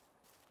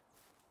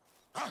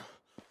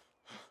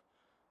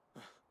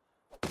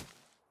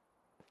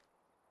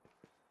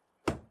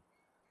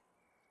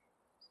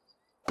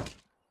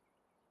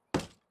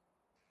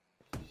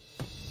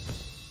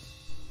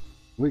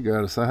 We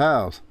got us a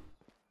house.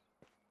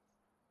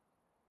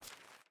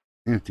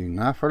 Empty,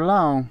 not for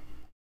long.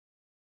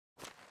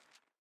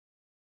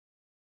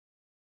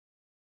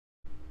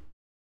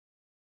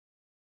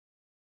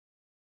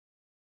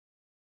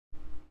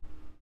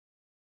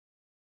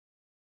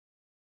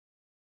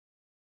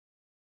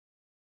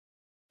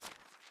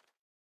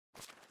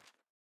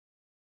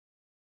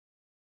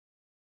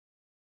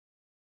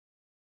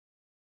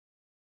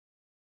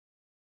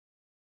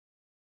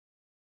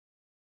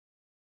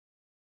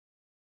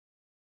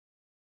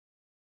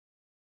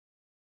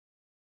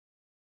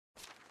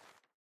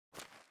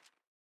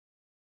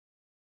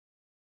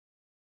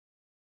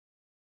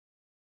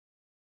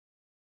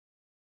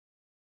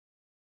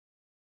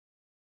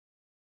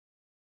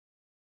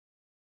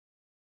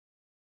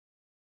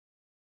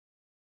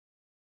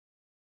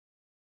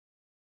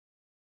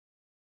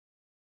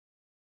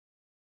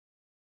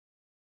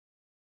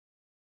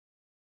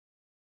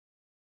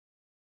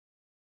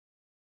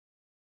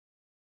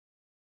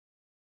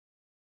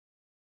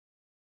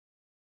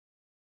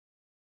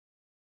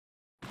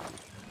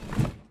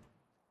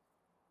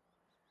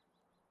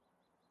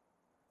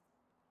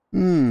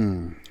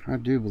 I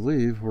do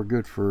believe we're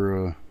good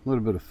for a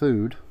little bit of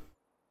food.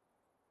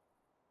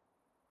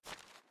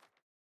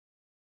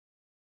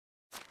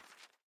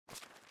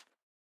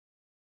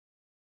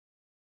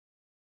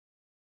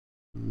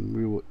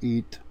 We will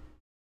eat,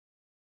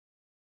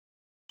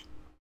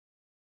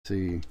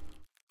 see,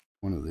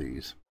 one of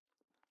these.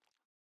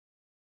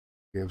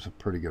 Gives a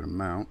pretty good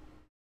amount.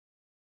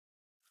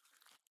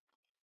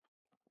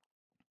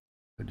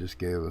 It just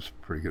gave us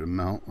a pretty good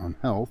amount on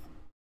health.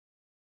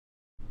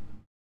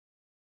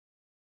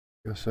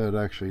 Guess that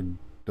actually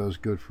does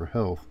good for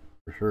health,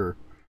 for sure.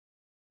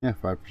 Yeah,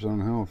 5% on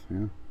health,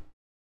 yeah.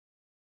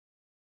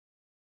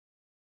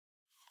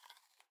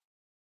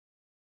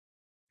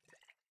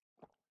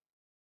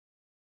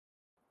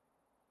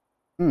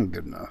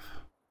 Good enough.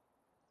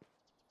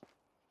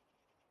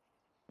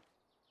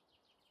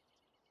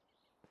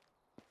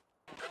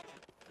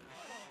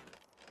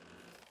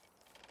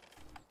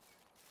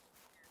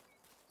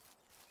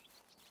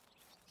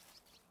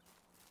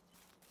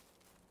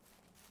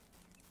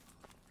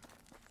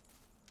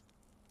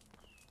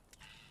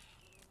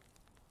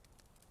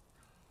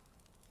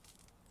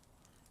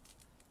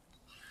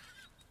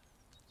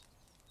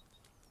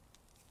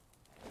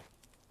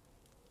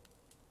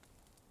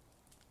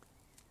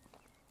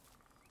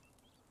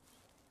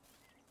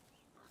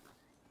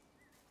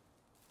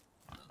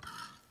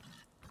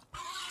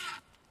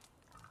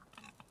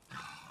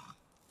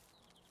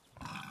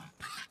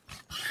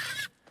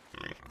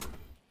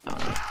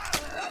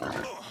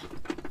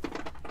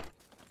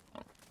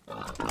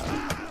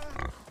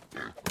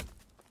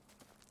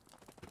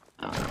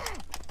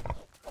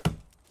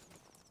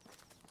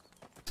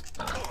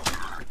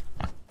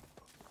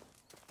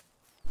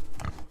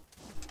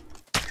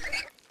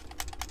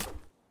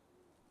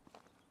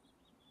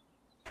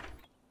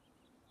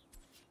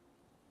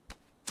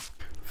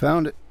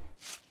 Found it.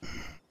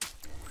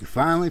 We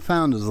finally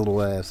found his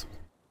little ass.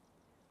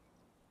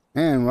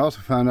 And we also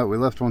found out we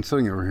left one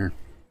sitting over here.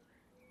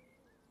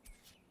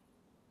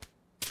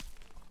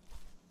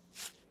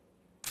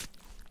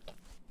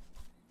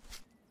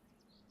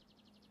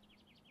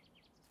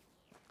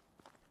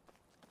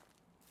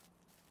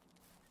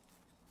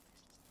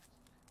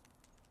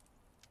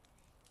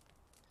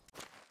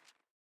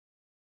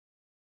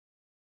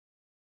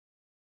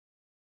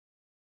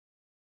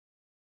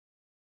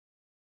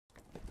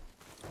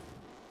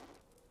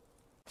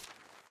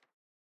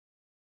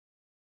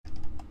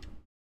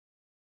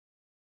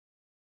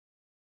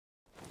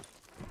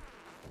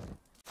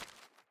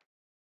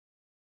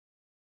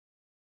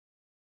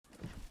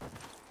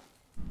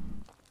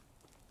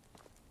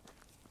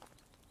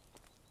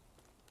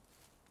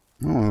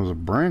 Oh, there was a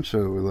branch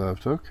that we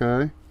left.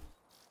 Okay.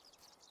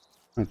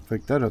 I'd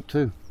pick that up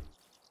too.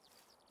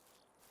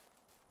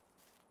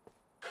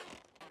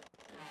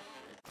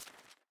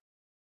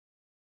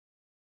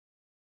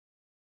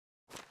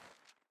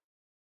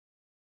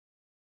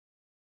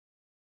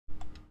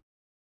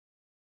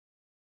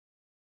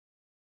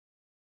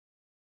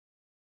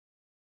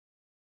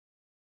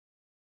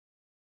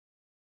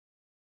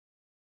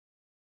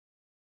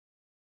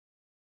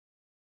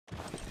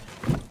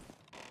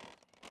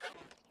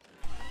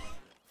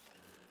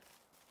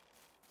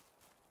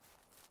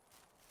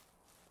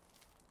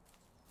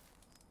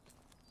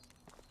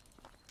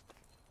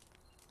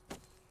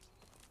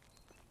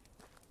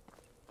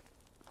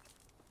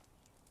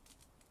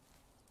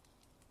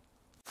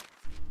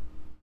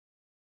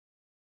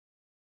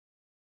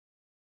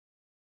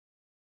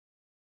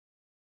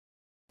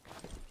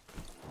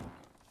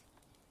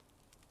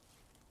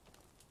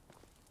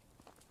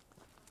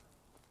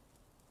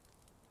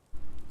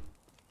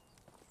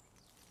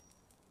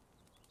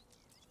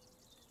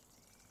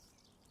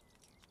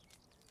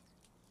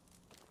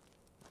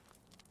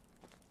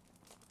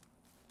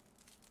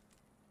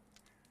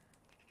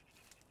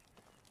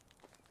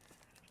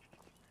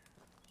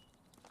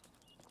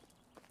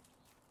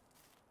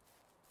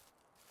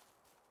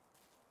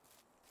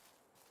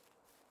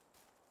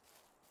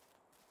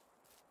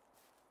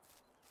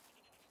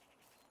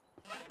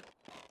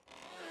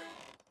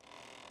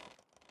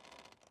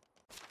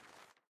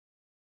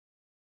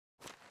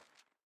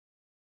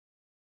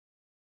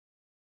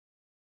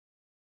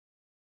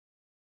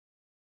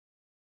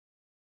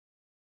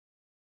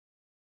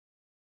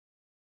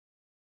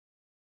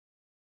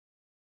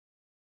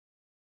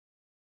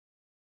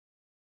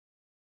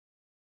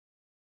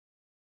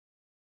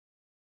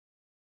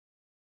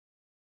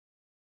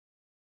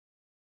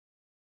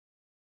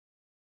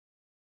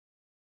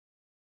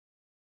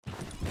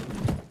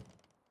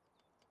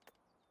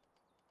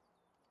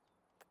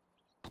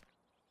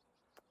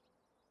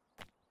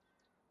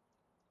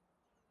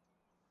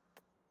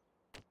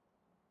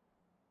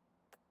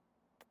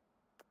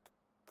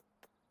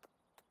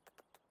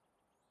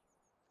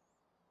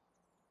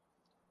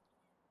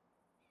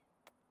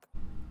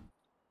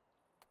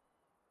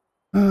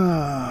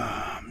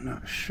 I'm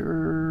not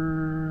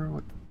sure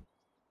what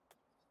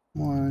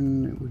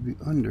one it would be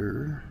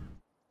under.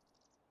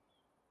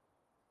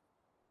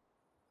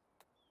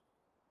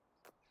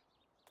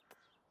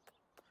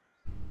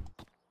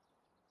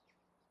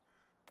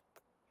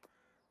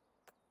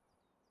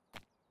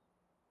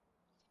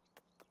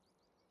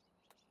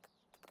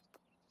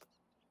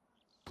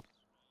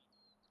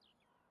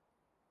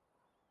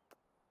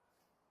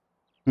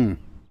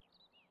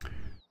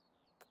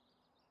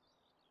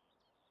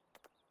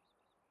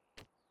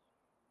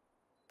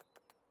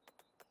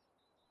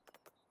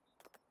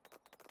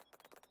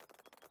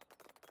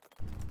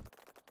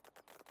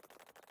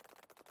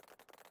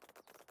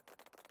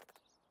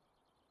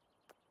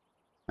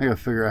 I gotta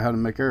figure out how to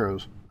make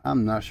arrows.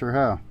 I'm not sure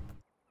how.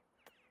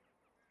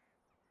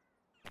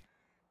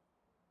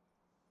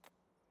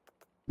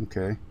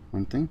 Okay,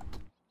 hunting.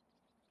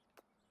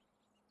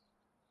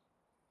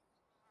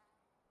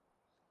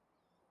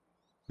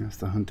 That's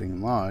the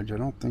hunting lodge. I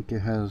don't think it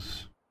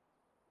has...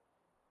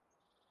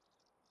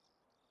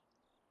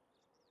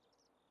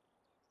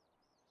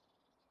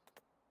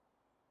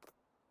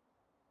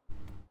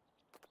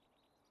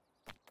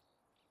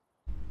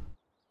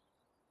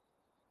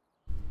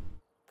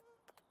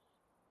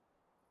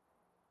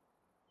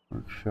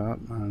 Workshop,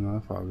 not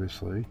enough,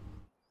 obviously.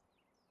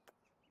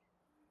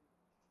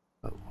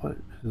 But what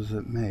does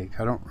it make?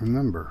 I don't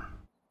remember.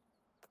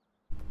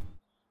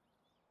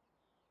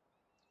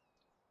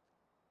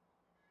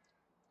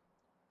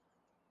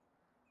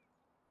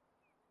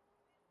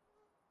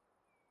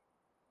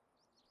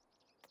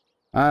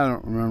 I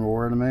don't remember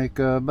where to make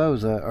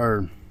bows at,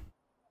 or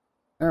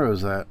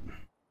arrows at.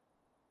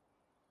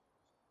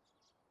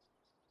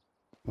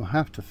 We'll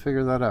have to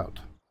figure that out.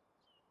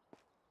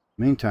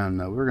 Meantime,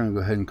 though, we're going to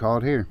go ahead and call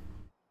it here.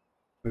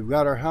 We've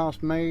got our house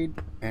made,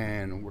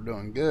 and we're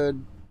doing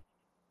good.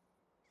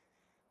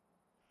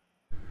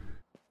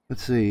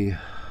 Let's see.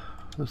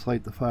 Let's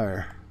light the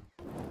fire.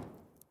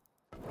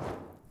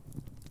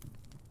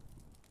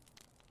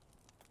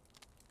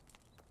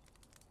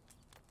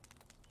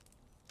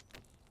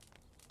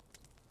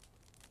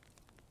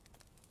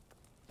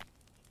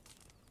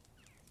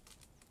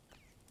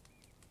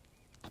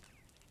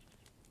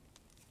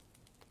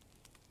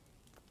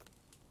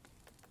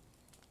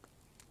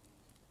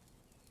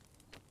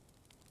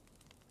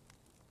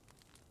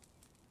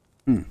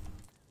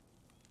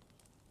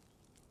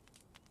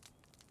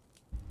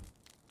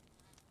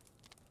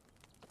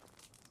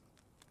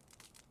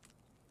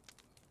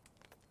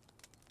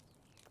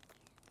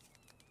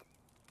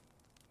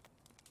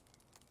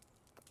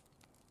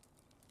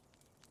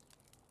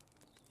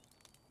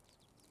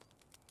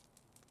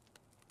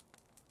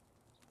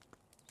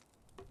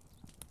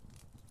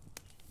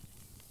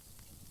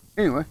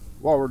 Anyway,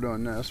 while we're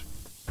doing this,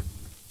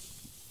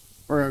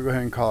 we're going to go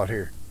ahead and call it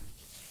here.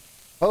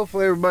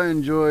 Hopefully everybody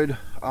enjoyed.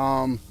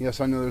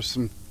 Yes, I know there's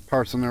some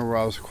parts in there where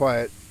I was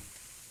quiet,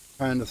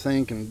 trying to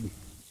think and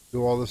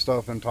do all this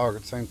stuff and talk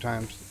at the same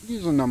time. It's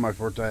usually not my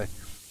forte.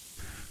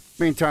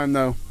 Meantime,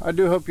 though, I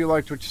do hope you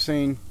liked what you've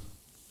seen.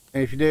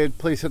 And if you did,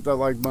 please hit that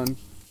like button.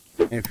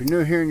 And if you're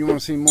new here and you want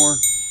to see more,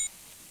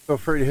 feel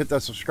free to hit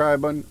that subscribe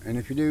button. And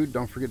if you do,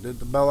 don't forget to hit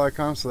the bell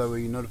icon so that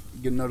way you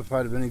get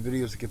notified of any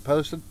videos that get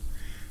posted.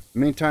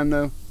 Meantime,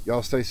 though,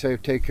 y'all stay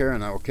safe, take care,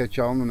 and I will catch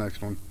y'all on the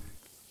next one.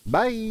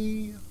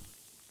 Bye!